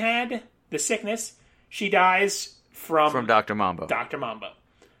disease she had, the sickness, she dies from Dr. Mambo. Dr. Mambo.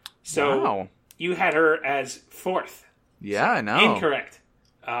 So you had her as fourth. Yeah, I know. Incorrect.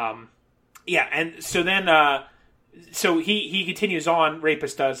 Yeah, and so then, so he continues on,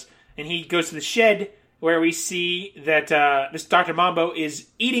 Rapist does, and he goes to the shed where we see that this Dr. Mambo is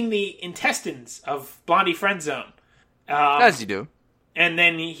eating the intestines of Blondie Friendzone. As you do. And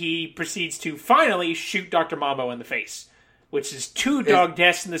then he proceeds to finally shoot Dr. Mambo in the face, which is 2 dog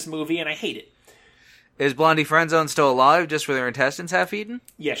deaths in this movie, and I hate it. Is Blondie Friendzone still alive, just with her intestines half-eaten?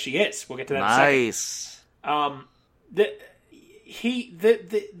 Yes, she is. We'll get to that in a second.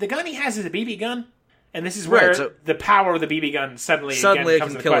 The gun he has is a BB gun, and this is where the power of the BB gun suddenly again, it comes can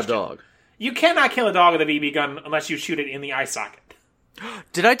into kill question. a dog. You cannot kill a dog with a BB gun unless you shoot it in the eye socket.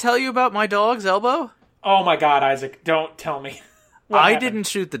 Did I tell you about my dog's elbow? Oh my God, Isaac! Don't tell me. I didn't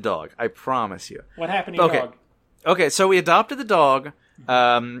shoot the dog. I promise you. What happened to your dog? Okay, so we adopted the dog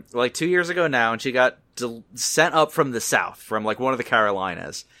like 2 years ago now, and she got sent up from the south, from like one of the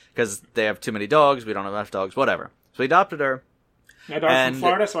Carolinas, because they have too many dogs. We don't have enough dogs. Whatever. So we adopted her. My dog's from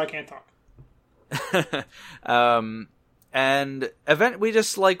Florida, so I can't talk. And we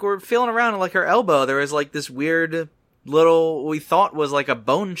just like were feeling around, and like her elbow, there was like this weird little, we thought was like a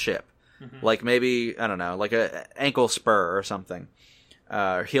bone chip, like maybe, I don't know, like a ankle spur or something,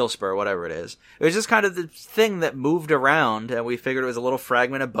 heel spur, whatever it is. It was just kind of the thing that moved around, and we figured it was a little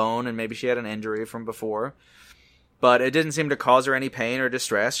fragment of bone, and maybe she had an injury from before. But it didn't seem to cause her any pain or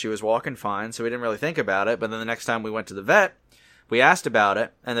distress. She was walking fine, so we didn't really think about it. But then the next time we went to the vet, we asked about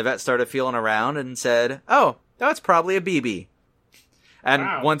it, and the vet started feeling around and said, "Oh, that's probably a BB." And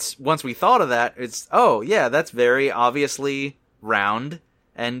wow. once we thought of that, it's, oh, yeah, that's very obviously round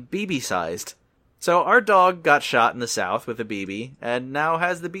and BB-sized. So our dog got shot in the south with a BB, and now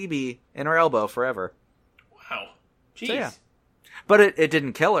has the BB in her elbow forever. Wow. Jeez. So, yeah. But it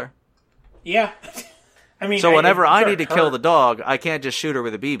didn't kill her. Yeah. I mean, so whenever I need to kill the dog, I can't just shoot her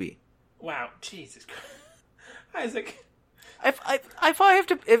with a BB. Wow. Jesus Christ. Isaac.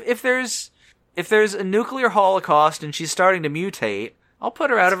 If there's a nuclear holocaust and she's starting to mutate, I'll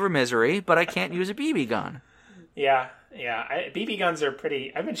put her out of her misery, but I can't use a BB gun. Yeah. BB guns are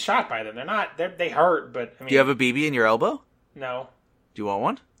pretty. I've been shot by them. They hurt, but I mean. Do you have a BB in your elbow? No. Do you want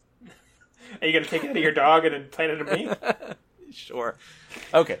one? Are you gonna take it out of your dog and then plant it at me? Sure.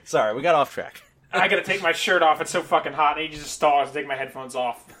 Okay. Sorry, we got off track. I gotta take my shirt off. It's so fucking hot. I need to just stall and take my headphones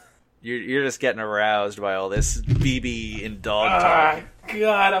off. You're just getting aroused by all this BB and dog talk.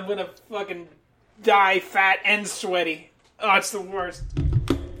 God, I'm gonna fucking die fat and sweaty. Oh, it's the worst.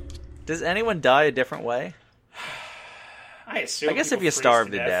 Does anyone die a different way? I assume. I guess if you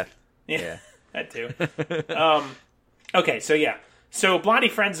starve to death. Yeah, that too. Okay, so yeah. So Blondie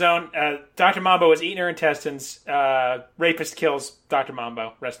Friendzone, Dr. Mambo is eating her intestines. Rapist kills Dr.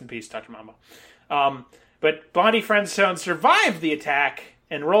 Mambo. Rest in peace, Dr. Mambo. But Blondie Friendzone survived the attack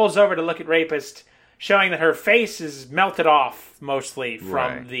and rolls over to look at Rapist, showing that her face is melted off mostly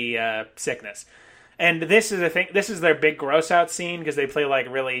from the sickness. And this is their big gross out scene because they play like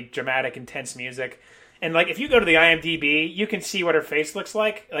really dramatic, intense music. And like if you go to the IMDb, you can see what her face looks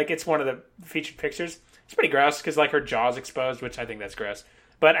like. Like it's one of the featured pictures. It's pretty gross because like her jaw's exposed, which I think that's gross.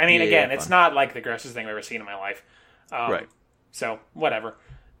 But I mean, again, it's not like the grossest thing I've ever seen in my life. Right. So whatever.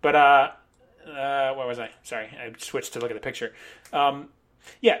 But where was I? Sorry, I switched to look at the picture.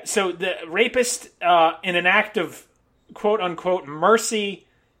 Yeah. So the rapist, in an act of quote unquote mercy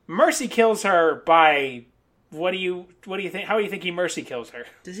kills her by. What do you think? How do you think he mercy kills her?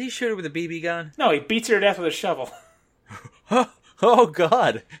 Does he shoot her with a BB gun? No, he beats her to death with a shovel. Oh,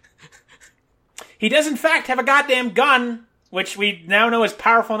 God. He does, in fact, have a goddamn gun, which we now know is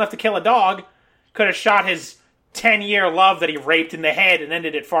powerful enough to kill a dog. Could have shot his 10-year love that he raped in the head and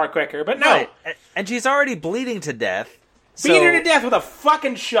ended it far quicker, but no. Right. And she's already bleeding to death. Beat her to death with a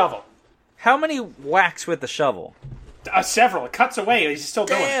fucking shovel. How many whacks with the shovel? Several. It cuts away. He's still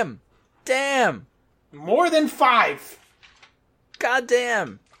doing it. Damn. More than 5.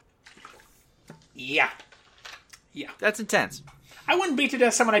 Goddamn. Yeah. That's intense. I wouldn't beat to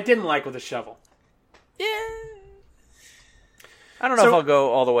death someone I didn't like with a shovel. Yeah. I don't know if I'll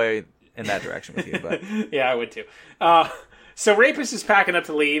go all the way in that direction with you, but yeah, I would too. So Rapist is packing up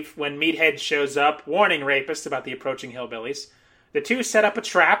to leave when Meathead shows up, warning Rapist about the approaching hillbillies. The two set up a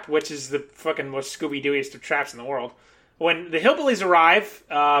trap, which is the fucking most Scooby-Dooiest of traps in the world. When the hillbillies arrive,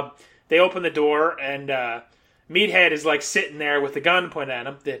 they open the door, and Meathead is like sitting there with the gun pointed at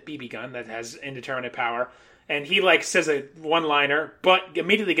him, the BB gun that has indeterminate power. And he like says a one-liner, but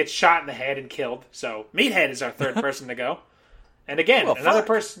immediately gets shot in the head and killed. So Meathead is our third person to go. And again, another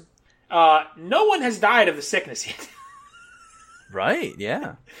person. No one has died of the sickness yet. Right,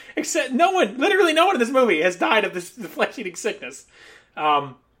 yeah. Except literally no one in this movie has died of the flesh-eating sickness.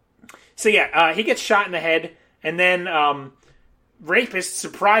 So yeah, he gets shot in the head, and then rapist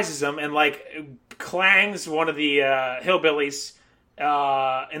surprises him and clangs one of the hillbillies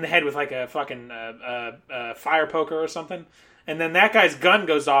in the head with a fucking fire poker or something. And then that guy's gun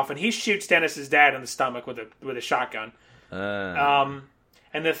goes off, and he shoots Dennis's dad in the stomach with a shotgun.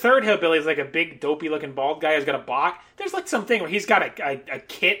 And the third hillbilly is a big, dopey-looking bald guy who's got a Bach. There's something where he's got a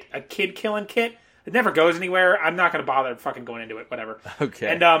kid-killing kit. It never goes anywhere. I'm not going to bother fucking going into it. Whatever. Okay.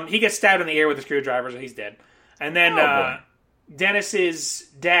 And he gets stabbed in the ear with a screwdriver, so he's dead. And then Dennis's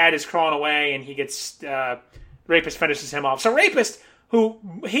dad is crawling away, and he gets... Rapist finishes him off. So Rapist, who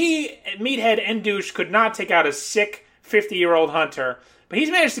Meathead and Douche could not take out a sick 50-year-old hunter, but he's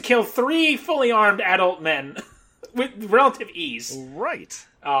managed to kill 3 fully armed adult men with relative ease. Right.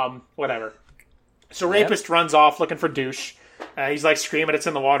 Whatever. So Rapist runs off looking for Douche. He's screaming, "It's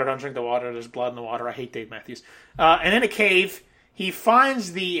in the water, don't drink the water, there's blood in the water." I hate Dave Matthews. And in a cave, he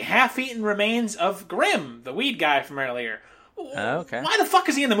finds the half-eaten remains of Grimm, the weed guy from earlier. Okay. Why the fuck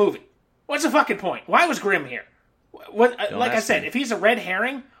is he in the movie? What's the fucking point? Why was Grimm here? Like I said, if he's a red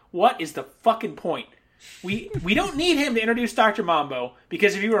herring, what is the fucking point? We don't need him to introduce Dr. Mambo,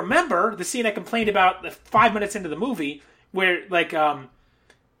 because if you remember the scene I complained about 5 minutes into the movie, where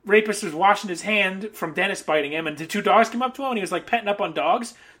Rapist was washing his hand from Dennis biting him, and the 2 dogs came up to him, and he was petting up on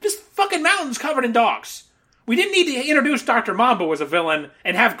dogs. This fucking mountain's covered in dogs. We didn't need to introduce Dr. Mambo as a villain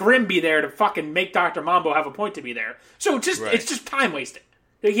and have Grimm be there to fucking make Dr. Mambo have a point to be there. So it's just time wasted.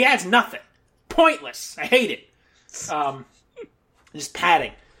 He adds nothing. Pointless. I hate it. Just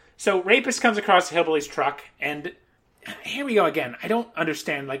padding. So Rapist comes across the hillbilly's truck, and here we go again. I don't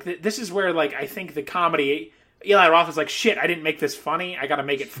understand. This is where I think the comedy. Eli Roth was shit, I didn't make this funny. I got to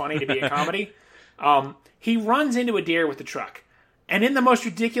make it funny to be a comedy. He runs into a deer with the truck, and in the most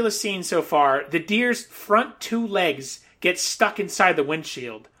ridiculous scene so far, the deer's front 2 legs get stuck inside the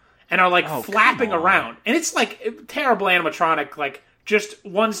windshield and are flapping around, and it's terrible animatronic, just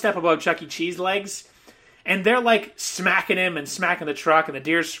one step above Chuck E. Cheese legs. And they're smacking him and smacking the truck, and the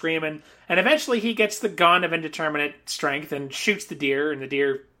deer's screaming. And eventually he gets the gun of indeterminate strength and shoots the deer, and the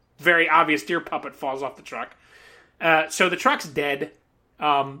deer, very obvious deer puppet, falls off the truck. So the truck's dead.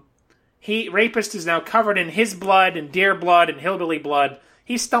 Rapist is now covered in his blood and deer blood and hillbilly blood.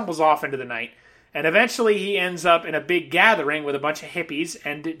 He stumbles off into the night. And eventually he ends up in a big gathering with a bunch of hippies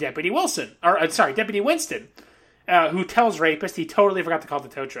and Deputy Winston, who tells Rapist he totally forgot to call the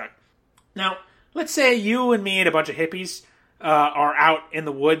tow truck. Now, let's say you and me and a bunch of hippies are out in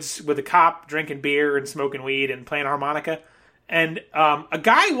the woods with a cop drinking beer and smoking weed and playing harmonica. And a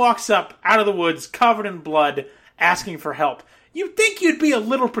guy walks up out of the woods covered in blood asking for help. You'd think you'd be a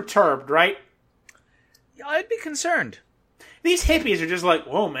little perturbed, right? Yeah, I'd be concerned. These hippies are just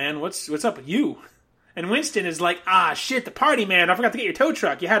whoa, man, what's up with you? And Winston is shit, the party, man. I forgot to get your tow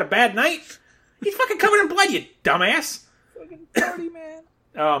truck. You had a bad night? He's fucking covered in blood, you dumbass. Fucking party,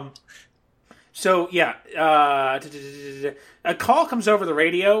 man. So, yeah, a call comes over the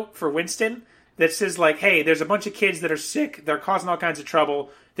radio for Winston that says, hey, there's a bunch of kids that are sick, they're causing all kinds of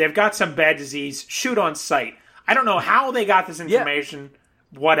trouble, they've got some bad disease, shoot on sight. I don't know how they got this information,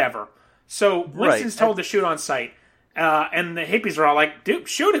 whatever. So, Winston's told to shoot on sight, and the hippies are all dude,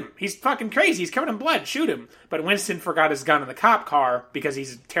 shoot him, he's fucking crazy, he's covered in blood, shoot him. But Winston forgot his gun in the cop car because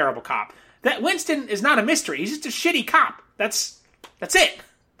he's a terrible cop. That Winston is not a mystery, he's just a shitty cop. That's it.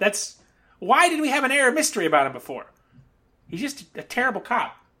 Why did we have an air of mystery about him before? He's just a terrible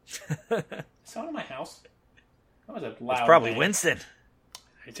cop. Someone in my house? That was a loud It's probably bang. Winston.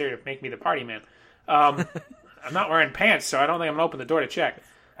 It's here to make me the party man. I'm not wearing pants, so I don't think I'm going to open the door to check. If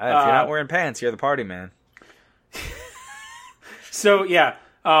you're not wearing pants, you're the party man. So, yeah.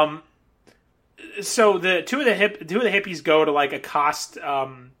 So the two of the hippies go to accost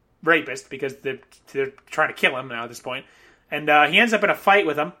Rapist because they're trying to kill him now at this point. And he ends up in a fight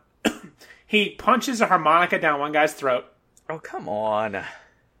with them. He punches a harmonica down one guy's throat. Oh, come on.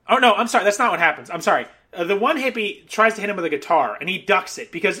 Oh, no, I'm sorry. That's not what happens. I'm sorry. The one hippie tries to hit him with a guitar, and he ducks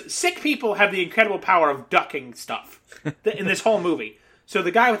it, because sick people have the incredible power of ducking stuff in this whole movie. So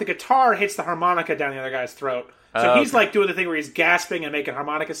the guy with the guitar hits the harmonica down the other guy's throat. So he's doing the thing where he's gasping and making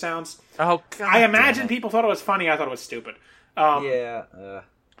harmonica sounds. Oh, God. I imagine people thought it was funny. I thought it was stupid. And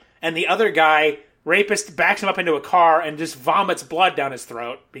the other guy... Rapist backs him up into a car and just vomits blood down his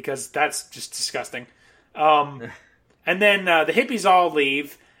throat, because that's just disgusting. And then the hippies all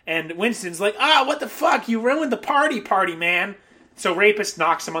leave, and Winston's what the fuck? You ruined the party, man. So Rapist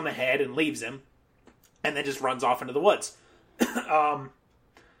knocks him on the head and leaves him, and then just runs off into the woods.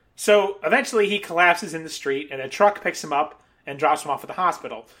 So eventually he collapses in the street, and a truck picks him up and drops him off at the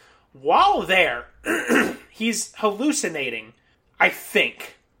hospital. While there, he's hallucinating, I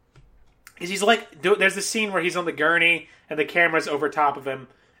think. He's there's the scene where he's on the gurney and the camera's over top of him.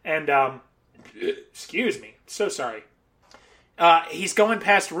 And, excuse me, so sorry. He's going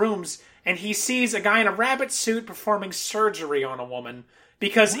past rooms, and he sees a guy in a rabbit suit performing surgery on a woman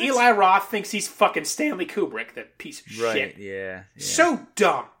because Eli Roth thinks he's fucking Stanley Kubrick, that piece of shit. Right, yeah. So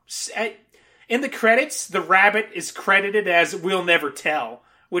dumb. In the credits, the rabbit is credited as "We'll Never Tell,"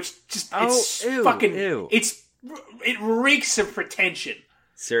 which just it reeks of pretension.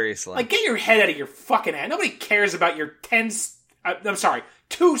 Seriously, like, get your head out of your fucking head. Nobody cares about your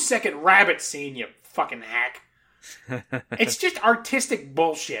 2-second rabbit scene, you fucking hack. It's just artistic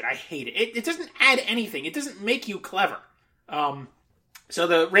bullshit. I hate it. It doesn't add anything. It doesn't make you clever. So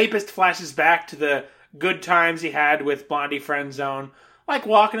the rapist flashes back to the good times he had with Blondie Friendzone, like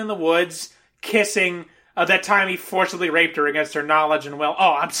walking in the woods, kissing. That time he forcibly raped her against her knowledge and will.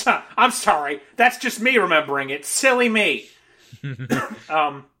 Oh, I'm sorry. That's just me remembering it. Silly me.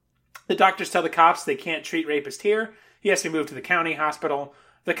 The doctors tell the cops they can't treat rapist here. He has to be moved to the county hospital.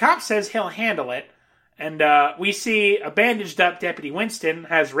 The cop says he'll handle it. And we see a bandaged-up Deputy Winston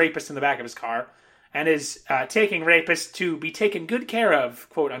has rapist in the back of his car and is taking rapist to be taken good care of,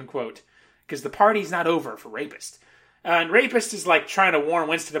 quote-unquote, because the party's not over for rapist. And rapist is, like, trying to warn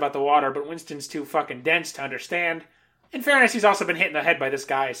Winston about the water, but Winston's too fucking dense to understand. In fairness, he's also been hit in the head by this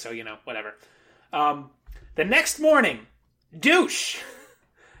guy, so, whatever. The next morning, Douche,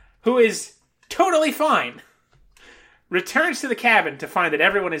 who is totally fine, returns to the cabin to find that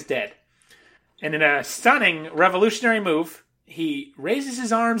everyone is dead. And in a stunning revolutionary move, he raises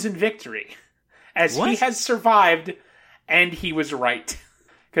his arms in victory as he has survived and he was right.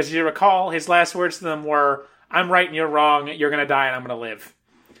 Because you recall, his last words to them were, "I'm right and you're wrong, you're going to die and I'm going to live."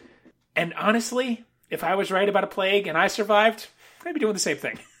 And honestly, if I was right about a plague and I survived, I'd be doing the same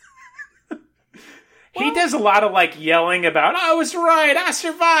thing. He does a lot of, like, yelling about, "I was right, I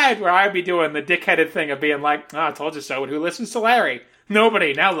survived," where I'd be doing the dickheaded thing of being like, "Oh, I told you so, and who listens to Larry?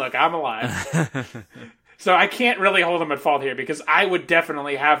 Nobody. Now look, I'm alive." So I can't really hold him at fault here, because I would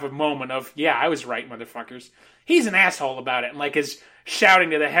definitely have a moment of, yeah, I was right, motherfuckers. He's an asshole about it, and, like, is shouting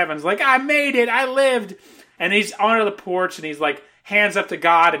to the heavens, like, "I made it, I lived." And he's on the porch, and he's, like, hands up to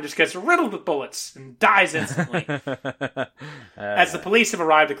God, and just gets riddled with bullets, and dies instantly. As the police have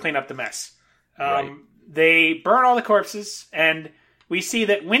arrived to clean up the mess. Right. They burn all the corpses, and we see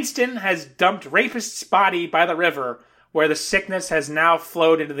that Winston has dumped Rapist's body by the river, where the sickness has now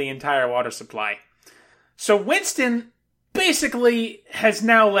flowed into the entire water supply. So Winston basically has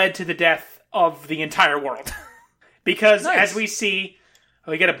now led to the death of the entire world. Because, as we see,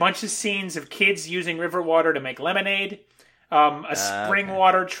 we get a bunch of scenes of kids using river water to make lemonade. A spring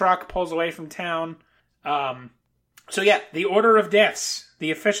water truck pulls away from town. So yeah, the order of deaths,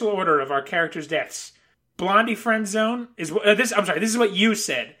 the official order of our characters' deaths. Blondie Friendzone is this. I'm sorry, this is what you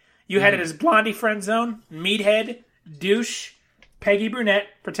said. You had it as Blondie Friendzone, Meathead, Douche, Peggy Brunette,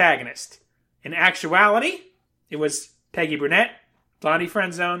 protagonist. In actuality, it was Peggy Brunette, Blondie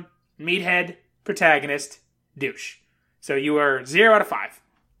Friendzone, Meathead, protagonist, Douche. So you are 0 out of 5.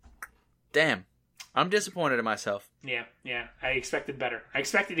 Damn. I'm disappointed in myself. Yeah. I expected better. I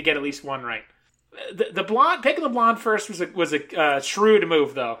expected to get at least one right. The blonde, picking the blonde first was a shrewd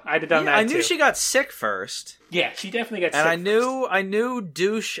move, though. I'd have done that. I knew she got sick first. Yeah, she definitely got sick. And I knew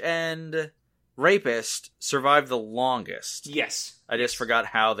Douche and Rapist survived the longest. Yes. I just forgot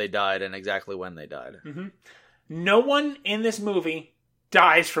how they died and exactly when they died. Mm-hmm. No one in this movie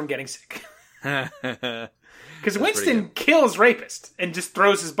dies from getting sick. Because Winston kills Rapist and just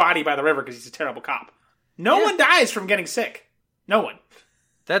throws his body by the river because he's a terrible cop. No one dies from getting sick. No one.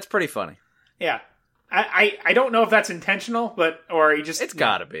 That's pretty funny. Yeah. I don't know if that's intentional, or he just... It's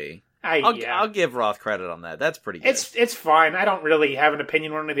gotta be. I'll give Roth credit on that. That's pretty good. It's fine. I don't really have an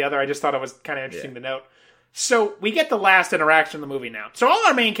opinion one or the other. I just thought it was kind of interesting to note. So, we get the last interaction in the movie now. So, all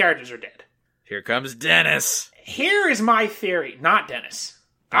our main characters are dead. Here comes Dennis. Here is my theory. Not Dennis.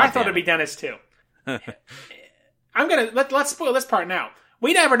 I thought it'd be Dennis, too. Let's spoil this part now.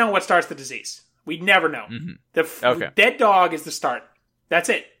 We never know what starts the disease. We never know. Mm-hmm. The dead dog is the start. That's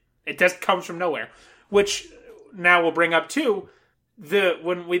it. It just comes from nowhere. Which now we'll bring up too. There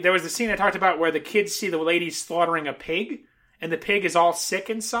was the scene I talked about where the kids see the lady slaughtering a pig, and the pig is all sick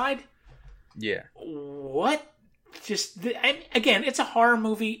inside. Yeah. What? Again, it's a horror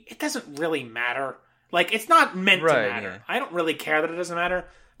movie. It doesn't really matter. Like, it's not meant to matter. Yeah. I don't really care that it doesn't matter.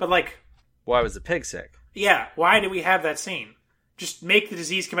 But like, why was the pig sick? Yeah. Why do we have that scene? Just make the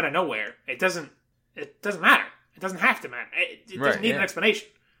disease come out of nowhere. It doesn't matter. It doesn't have to matter. It doesn't need an explanation.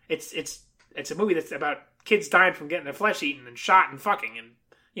 It's a movie that's about kids dying from getting their flesh eaten and shot and fucking and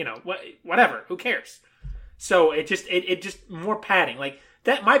whatever. Who cares? So it just more padding. Like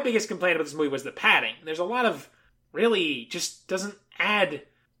that. My biggest complaint about this movie was the padding. There's a lot of really just doesn't add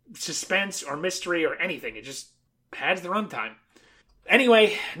suspense or mystery or anything. It just pads the runtime.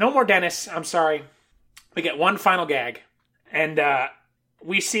 Anyway, no more Dennis. I'm sorry. We get one final gag. And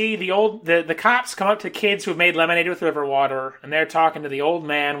we see the cops come up to kids who've made lemonade with river water, and they're talking to the old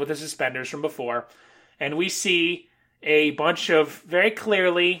man with the suspenders from before. And we see a bunch of very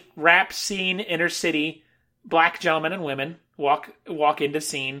clearly rap scene inner city black gentlemen and women walk into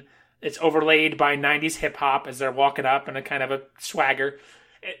scene. It's overlaid by 90s hip hop as they're walking up in a kind of a swagger.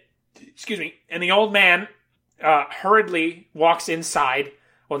 Excuse me. And the old man hurriedly walks inside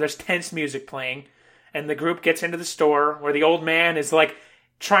while there's tense music playing. And the group gets into the store where the old man is like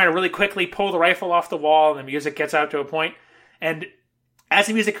trying to really quickly pull the rifle off the wall, and the music gets out to a point. And as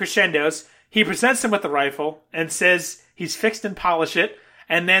the music crescendos, he presents him with the rifle and says he's fixed and polish it.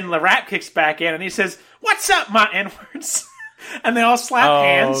 And then the rap kicks back in and he says, "What's up, my N-words?" And they all slap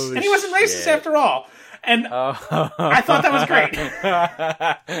hands. And he wasn't racist after all. And I thought that was great.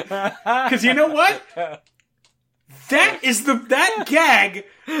 Because you know what? That gag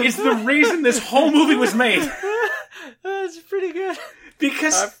is the reason this whole movie was made. That's pretty good.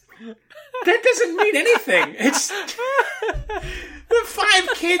 Because that doesn't mean anything. It's the 5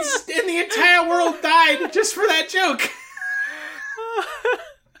 kids in the entire world died just for that joke.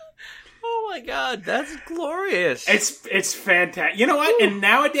 Oh my god, that's glorious. It's fantastic. You know what? And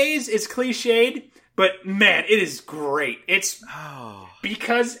nowadays it's cliched, but man, it is great. It's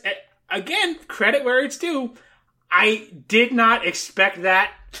because, again, credit where it's due. I did not expect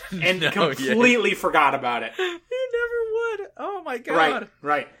that and completely forgot about it. You never would. Oh my god.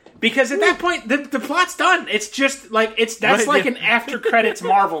 Right. Because at that point, the plot's done. It's just like that's like an after credits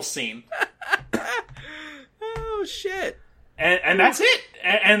Marvel scene. Oh shit. And that's it.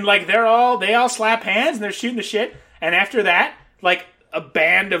 And like they all slap hands and they're shooting the shit. And after that, like a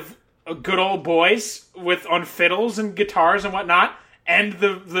band of good old boys on fiddles and guitars and whatnot, and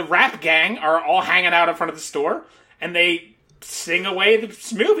the rap gang are all hanging out in front of the store, and they sing away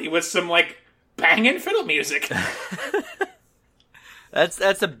this movie with some like banging fiddle music. That's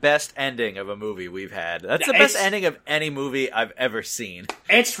the best ending of a movie we've had. That's the best ending of any movie I've ever seen.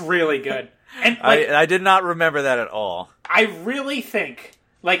 It's really good. And I did not remember that at all. I really think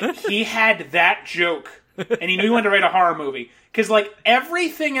like he had that joke and he knew he wanted to write a horror movie. Because like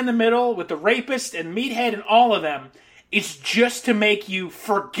everything in the middle with the rapist and Meathead and all of them is just to make you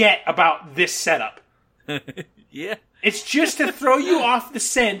forget about this setup. Yeah. It's just to throw you off the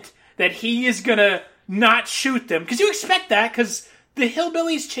scent that he is going to not shoot them. Because you expect that because the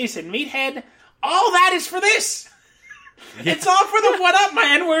hillbillies chasing Meathead, all that is for this. Yeah. It's all for the what up, my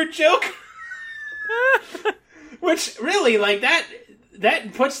N-word joke. Which really, like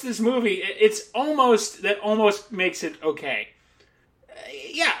that puts this movie. That almost makes it okay.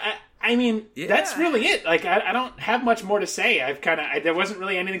 I mean, that's really it. Like, I don't have much more to say. There wasn't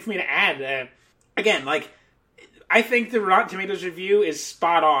really anything for me to add. Again, like, I think the Rotten Tomatoes review is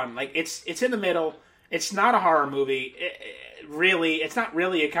spot on. Like, it's in the middle. It's not a horror movie. It's not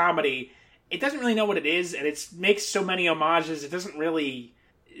really a comedy. It doesn't really know what it is, and it makes so many homages. It doesn't really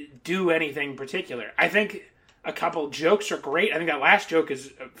do anything particular. I think a couple jokes are great. I think that last joke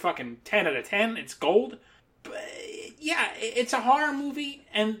is a fucking 10 out of 10. It's gold. But yeah, it's a horror movie,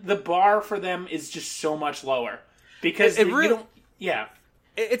 and the bar for them is just so much lower. Because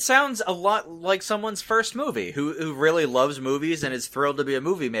It sounds a lot like someone's first movie who really loves movies and is thrilled to be a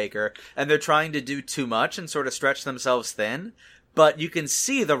movie maker, and they're trying to do too much and sort of stretch themselves thin, but you can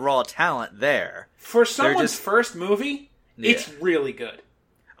see the raw talent there. For someone's first movie, it's really good.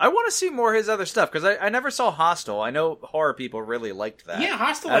 I want to see more of his other stuff, because I never saw Hostel. I know horror people really liked that. Yeah,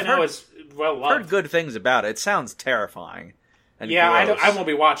 Hostel I know is well loved. I've heard good things about it. It sounds terrifying. And yeah, gross, I won't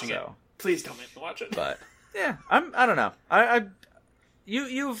be watching it. Please don't make me watch it. But, yeah, I don't know.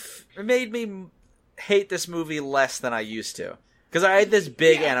 You've made me hate this movie less than I used to. Because I had this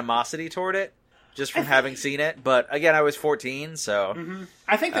big animosity toward it, just from having seen it. But, again, I was 14, so... Mm-hmm.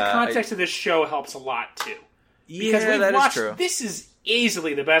 I think the context of this show helps a lot, too. Because that is true. This is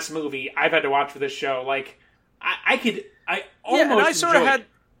easily the best movie I've had to watch for this show. Like, I almost enjoyed it.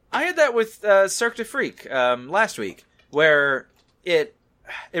 I had that with Cirque du Freak last week, where it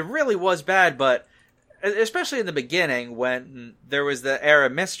really was bad, but especially in the beginning when there was the air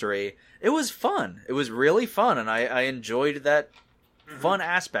of mystery, it was fun. It was really fun, and I enjoyed that fun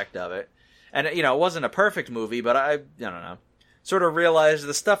aspect of it. And, it wasn't a perfect movie, but I don't know, sort of realized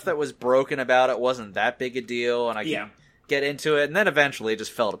the stuff that was broken about it wasn't that big a deal, and I could get into it, and then eventually it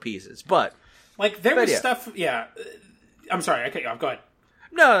just fell to pieces. But like there was stuff, I'm sorry, I cut you off. Go ahead.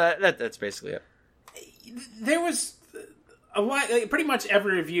 No, that's basically it. There was a lot, like, pretty much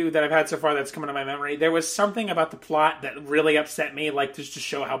every review that I've had so far that's coming to my memory, there was something about the plot that really upset me, like, just to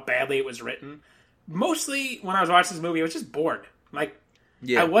show how badly it was written. Mostly, when I was watching this movie, I was just bored. Like,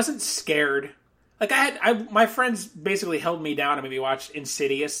 I wasn't scared. Like, my friends basically held me down and made me watch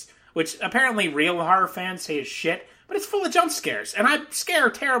Insidious, which apparently real horror fans say is shit, but it's full of jump scares, and I scare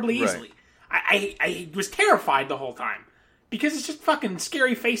terribly easily. Right. I was terrified the whole time, because it's just fucking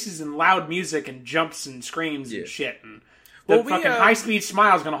scary faces and loud music and jumps and screams and shit, and the fucking high-speed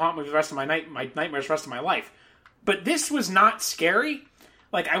smile is going to haunt me for the rest of my nightmares the rest of my life. But this was not scary.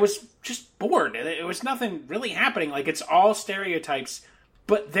 Like, I was just bored. It was nothing really happening. Like, it's all stereotypes,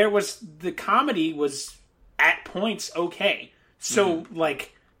 but the comedy was, at points, okay. So,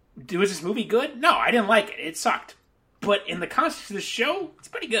 like, was this movie good? No, I didn't like it. It sucked. But in the context of the show, it's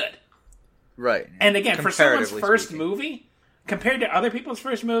pretty good. Right. And again, for someone's first movie, compared to other people's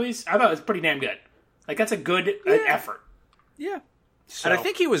first movies, I thought it was pretty damn good. Like, that's a good effort. Yeah. So. And I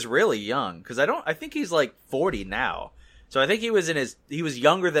think he was really young, because I think he's like 40 now. So I think he was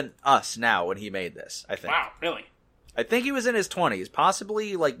younger than us now when he made this, I think. Wow, really? I think he was in his 20s,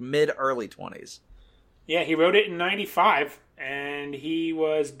 possibly like mid-early 20s. Yeah, he wrote it in 95, and he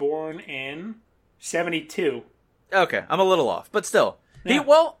was born in 72. Okay, I'm a little off, but still. Yeah.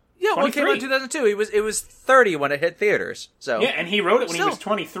 When it came out in 2002, it was 30 when it hit theaters. So yeah, and he wrote it when he was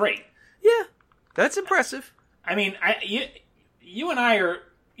 23. Yeah, that's impressive. I mean, you and I are,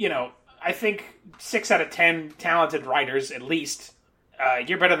 I think 6 out of 10 talented writers, at least.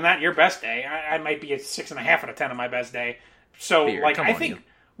 You're better than that in your best day. I might be a 6.5 out of 10 on my best day. So, I think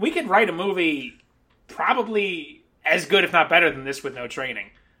we could write a movie probably as good, if not better, than this with no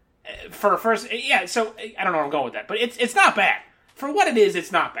training. For a first, so I don't know where I'm going with that, but it's not bad. For what it is,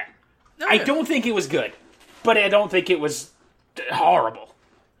 it's not bad. No. I don't think it was good, but I don't think it was horrible.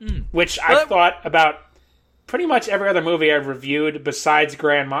 Which I thought about pretty much every other movie I've reviewed besides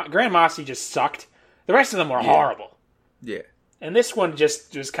Grand Mossy just sucked. The rest of them were horrible. Yeah. And this one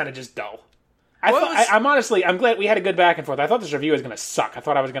just was kind of just dull. I'm glad we had a good back and forth. I thought this review was going to suck. I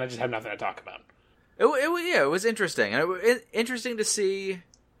thought I was going to just have nothing to talk about. It was interesting. And it was interesting to see.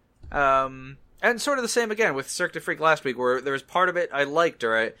 And sort of the same again with Cirque du Freak last week, where there was part of it I liked,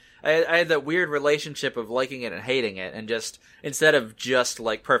 or I had that weird relationship of liking it and hating it, and just instead of just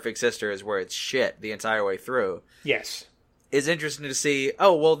like Perfect Sisters, where it's shit the entire way through. Yes, it's interesting to see.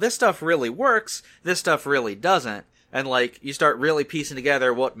 Oh well, this stuff really works. This stuff really doesn't, and like you start really piecing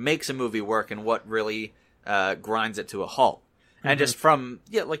together what makes a movie work and what really grinds it to a halt. And just from,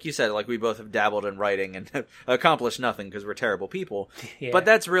 like you said, like we both have dabbled in writing and accomplished nothing because we're terrible people. Yeah. But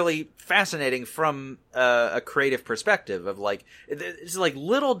that's really fascinating from a creative perspective of like, it's like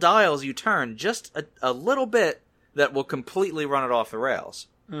little dials you turn just a little bit that will completely run it off the rails.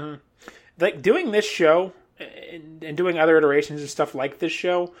 Mm-hmm. Like doing this show and doing other iterations and stuff like this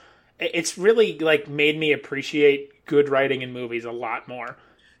show, it's really like made me appreciate good writing in movies a lot more.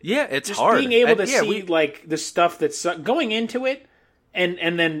 Yeah, it's just hard. Being able to see like the stuff that's going into it, and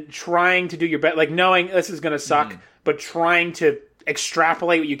then trying to do your best, like knowing this is going to suck, but trying to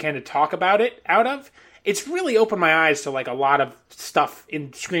extrapolate what you can to talk about it out of. It's really opened my eyes to like a lot of stuff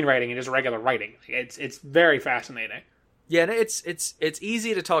in screenwriting and just regular writing. It's very fascinating. Yeah, and it's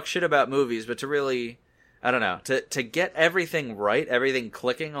easy to talk shit about movies, but to really, I don't know, to get everything right, everything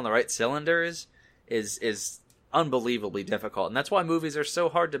clicking on the right cylinders is unbelievably difficult, and that's why movies are so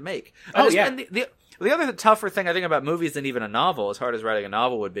hard to make. And the other tougher thing I think about movies than even a novel, as hard as writing a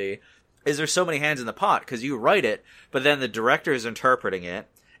novel would be, is there's so many hands in the pot, because you write it, but then the director is interpreting it,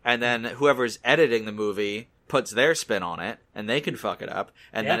 and then whoever's editing the movie puts their spin on it, and they can fuck it up,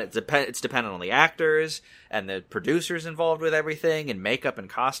 and then it's dependent on the actors, and the producers involved with everything, and makeup and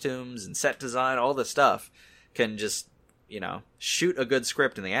costumes, and set design, all this stuff can just, shoot a good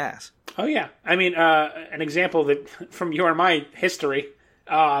script in the ass. Oh, yeah. I mean, an example that from your and my history,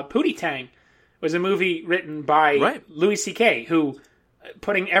 Pootie Tang was a movie written by Louis C.K., who,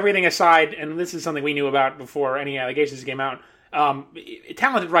 putting everything aside, and this is something we knew about before any allegations came out, a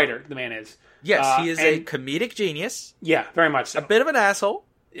talented writer, the man is. Yes, he is a comedic genius. Yeah, very much so. A bit of an asshole.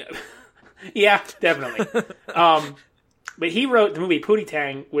 Yeah, definitely. But he wrote the movie Pootie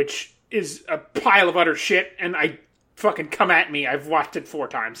Tang, which is a pile of utter shit, and fucking come at me. I've watched it 4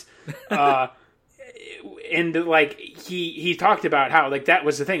 times. And like he talked about how like that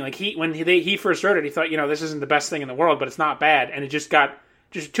was the thing. Like when he first wrote it, he thought, this isn't the best thing in the world, but it's not bad. And it just got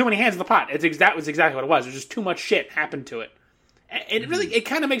too many hands in the pot. That was exactly what it was. There's just too much shit happened to it. It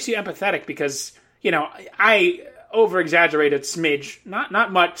kind of makes you empathetic because, I over-exaggerate a smidge.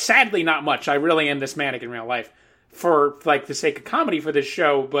 Not much. Sadly, not much. I really am this manic in real life for like the sake of comedy for this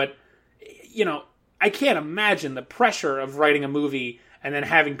show. But, I can't imagine the pressure of writing a movie and then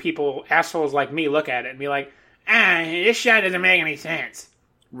having assholes like me, look at it and be like, this shot doesn't make any sense.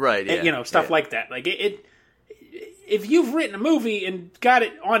 Right, yeah. And, stuff like that. Like, if you've written a movie and got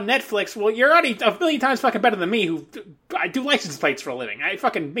it on Netflix, well, you're already a million times fucking better than me, I do license plates for a living. I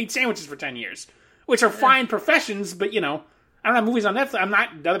fucking made sandwiches for 10 years, which are fine professions, but, I don't have movies on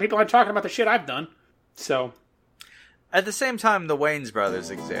Netflix. Other people aren't talking about the shit I've done. So. At the same time, the Wayans brothers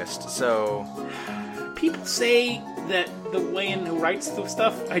exist, so. People say that the Wayne who writes the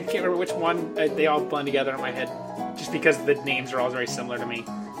stuff, I can't remember which one, they all blend together in my head, just because the names are all very similar to me.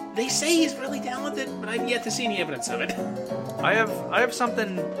 They say he's really talented, but I've yet to see any evidence of it. I have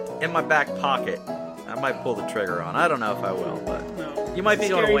something in my back pocket I might pull the trigger on. I don't know if I will, but no. You might be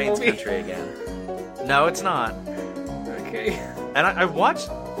going to Wayne's movie. Country again. No, it's not. Okay. And I watched...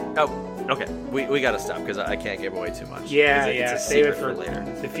 Oh, okay. We got to stop because I can't give away too much. Yeah. It's a Save it secret for later.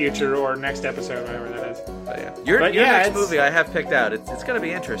 the future or next episode, whatever that is. But yeah. Your next movie I have picked out, it's going to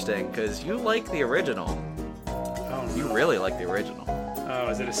be interesting because you like the original. Oh, no. You really like the original. Oh,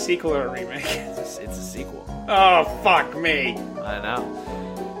 is it a sequel or a remake? It's a sequel. Oh, fuck me. I know.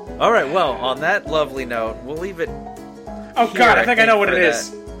 All right, well, on that lovely note, we'll leave it. Oh, here, God, I think I know what it that.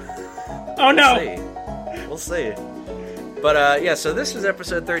 is. Oh, no. We'll see. But, yeah, so this was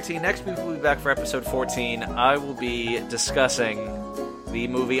episode 13. Next week we'll be back for episode 14. I will be discussing the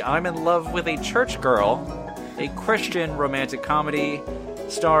movie I'm in Love with a Church Girl, a Christian romantic comedy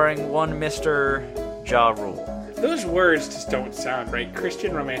starring one Mr. Ja Rule. Those words just don't sound right.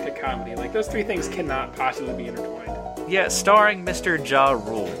 Christian romantic comedy. Like, those three things cannot possibly be intertwined. Yeah, starring Mr. Ja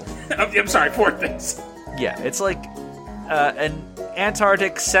Rule. I'm sorry, 4 things. Yeah, it's like an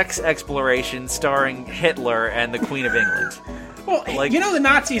Antarctic sex exploration starring Hitler and the Queen of England. Well, like, the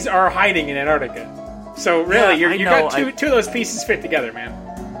Nazis are hiding in Antarctica. So really, you got two of those pieces fit together, man.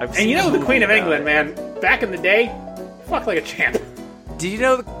 And the Queen of England, man, back in the day, fuck like a champ. Do you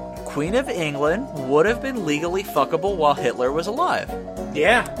know the Queen of England would have been legally fuckable while Hitler was alive?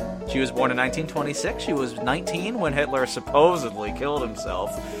 Yeah. She was born in 1926. She was 19 when Hitler supposedly killed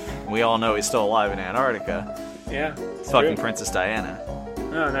himself. We all know he's still alive in Antarctica. Yeah. Fucking true. Princess Diana.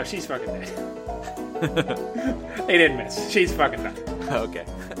 No, she's fucking dead. They didn't miss. She's fucking done. Okay.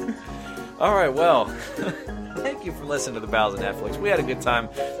 All right, well, thank you for listening to the Bowels of Netflix. We had a good time.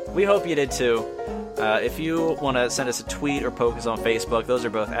 We hope you did too. If you want to send us a tweet or poke us on Facebook, those are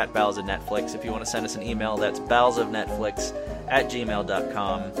both at Bowels of Netflix. If you want to send us an email, that's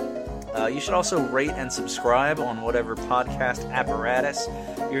bowelsofnetflix@gmail.com. You should also rate and subscribe on whatever podcast apparatus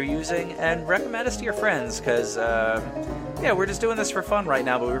you're using, and recommend us to your friends, because, we're just doing this for fun right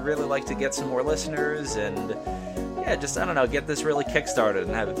now, but we'd really like to get some more listeners, and, get this really kickstarted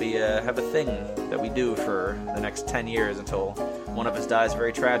and have it be have a thing that we do for the next 10 years until one of us dies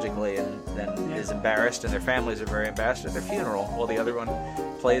very tragically and then is embarrassed, and their families are very embarrassed at their funeral, while the other one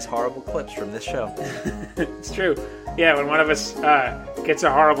plays horrible clips from this show. It's true. Yeah, when one of us gets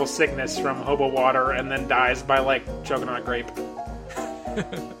a horrible sickness from hobo water and then dies by, choking on a grape.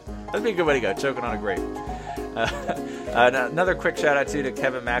 That'd be a good way to go, choking on a grape. Another quick shout out to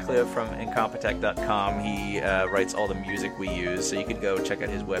Kevin MacLeod from Incompetech.com. He writes all the music we use, so you could go check out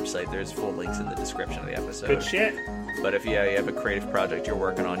his website. There's full links in the description of the episode. Good shit. But if you have a creative project you're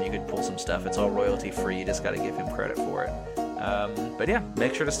working on, you could pull some stuff. It's all royalty free. You just got to give him credit for it. But yeah,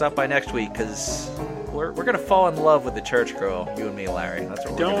 make sure to stop by next week, because we're going to fall in love with the church girl, you and me, Larry. That's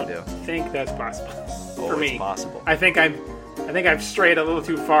what we're going to do. Don't think that's possible. Oh, for me. It's possible. I think I've strayed a little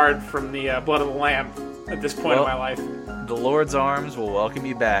too far from the blood of the lamb at this point in my life. The Lord's arms will welcome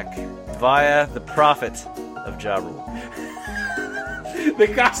you back via the prophet of Ja Rule. The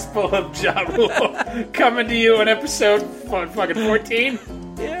gospel of Ja Rule coming to you in episode fucking 14.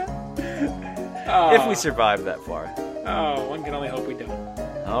 Yeah. Oh. If we survive that far. Oh, one can only hope we don't.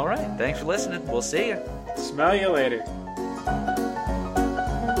 All right. Thanks for listening. We'll see you. Smell you later.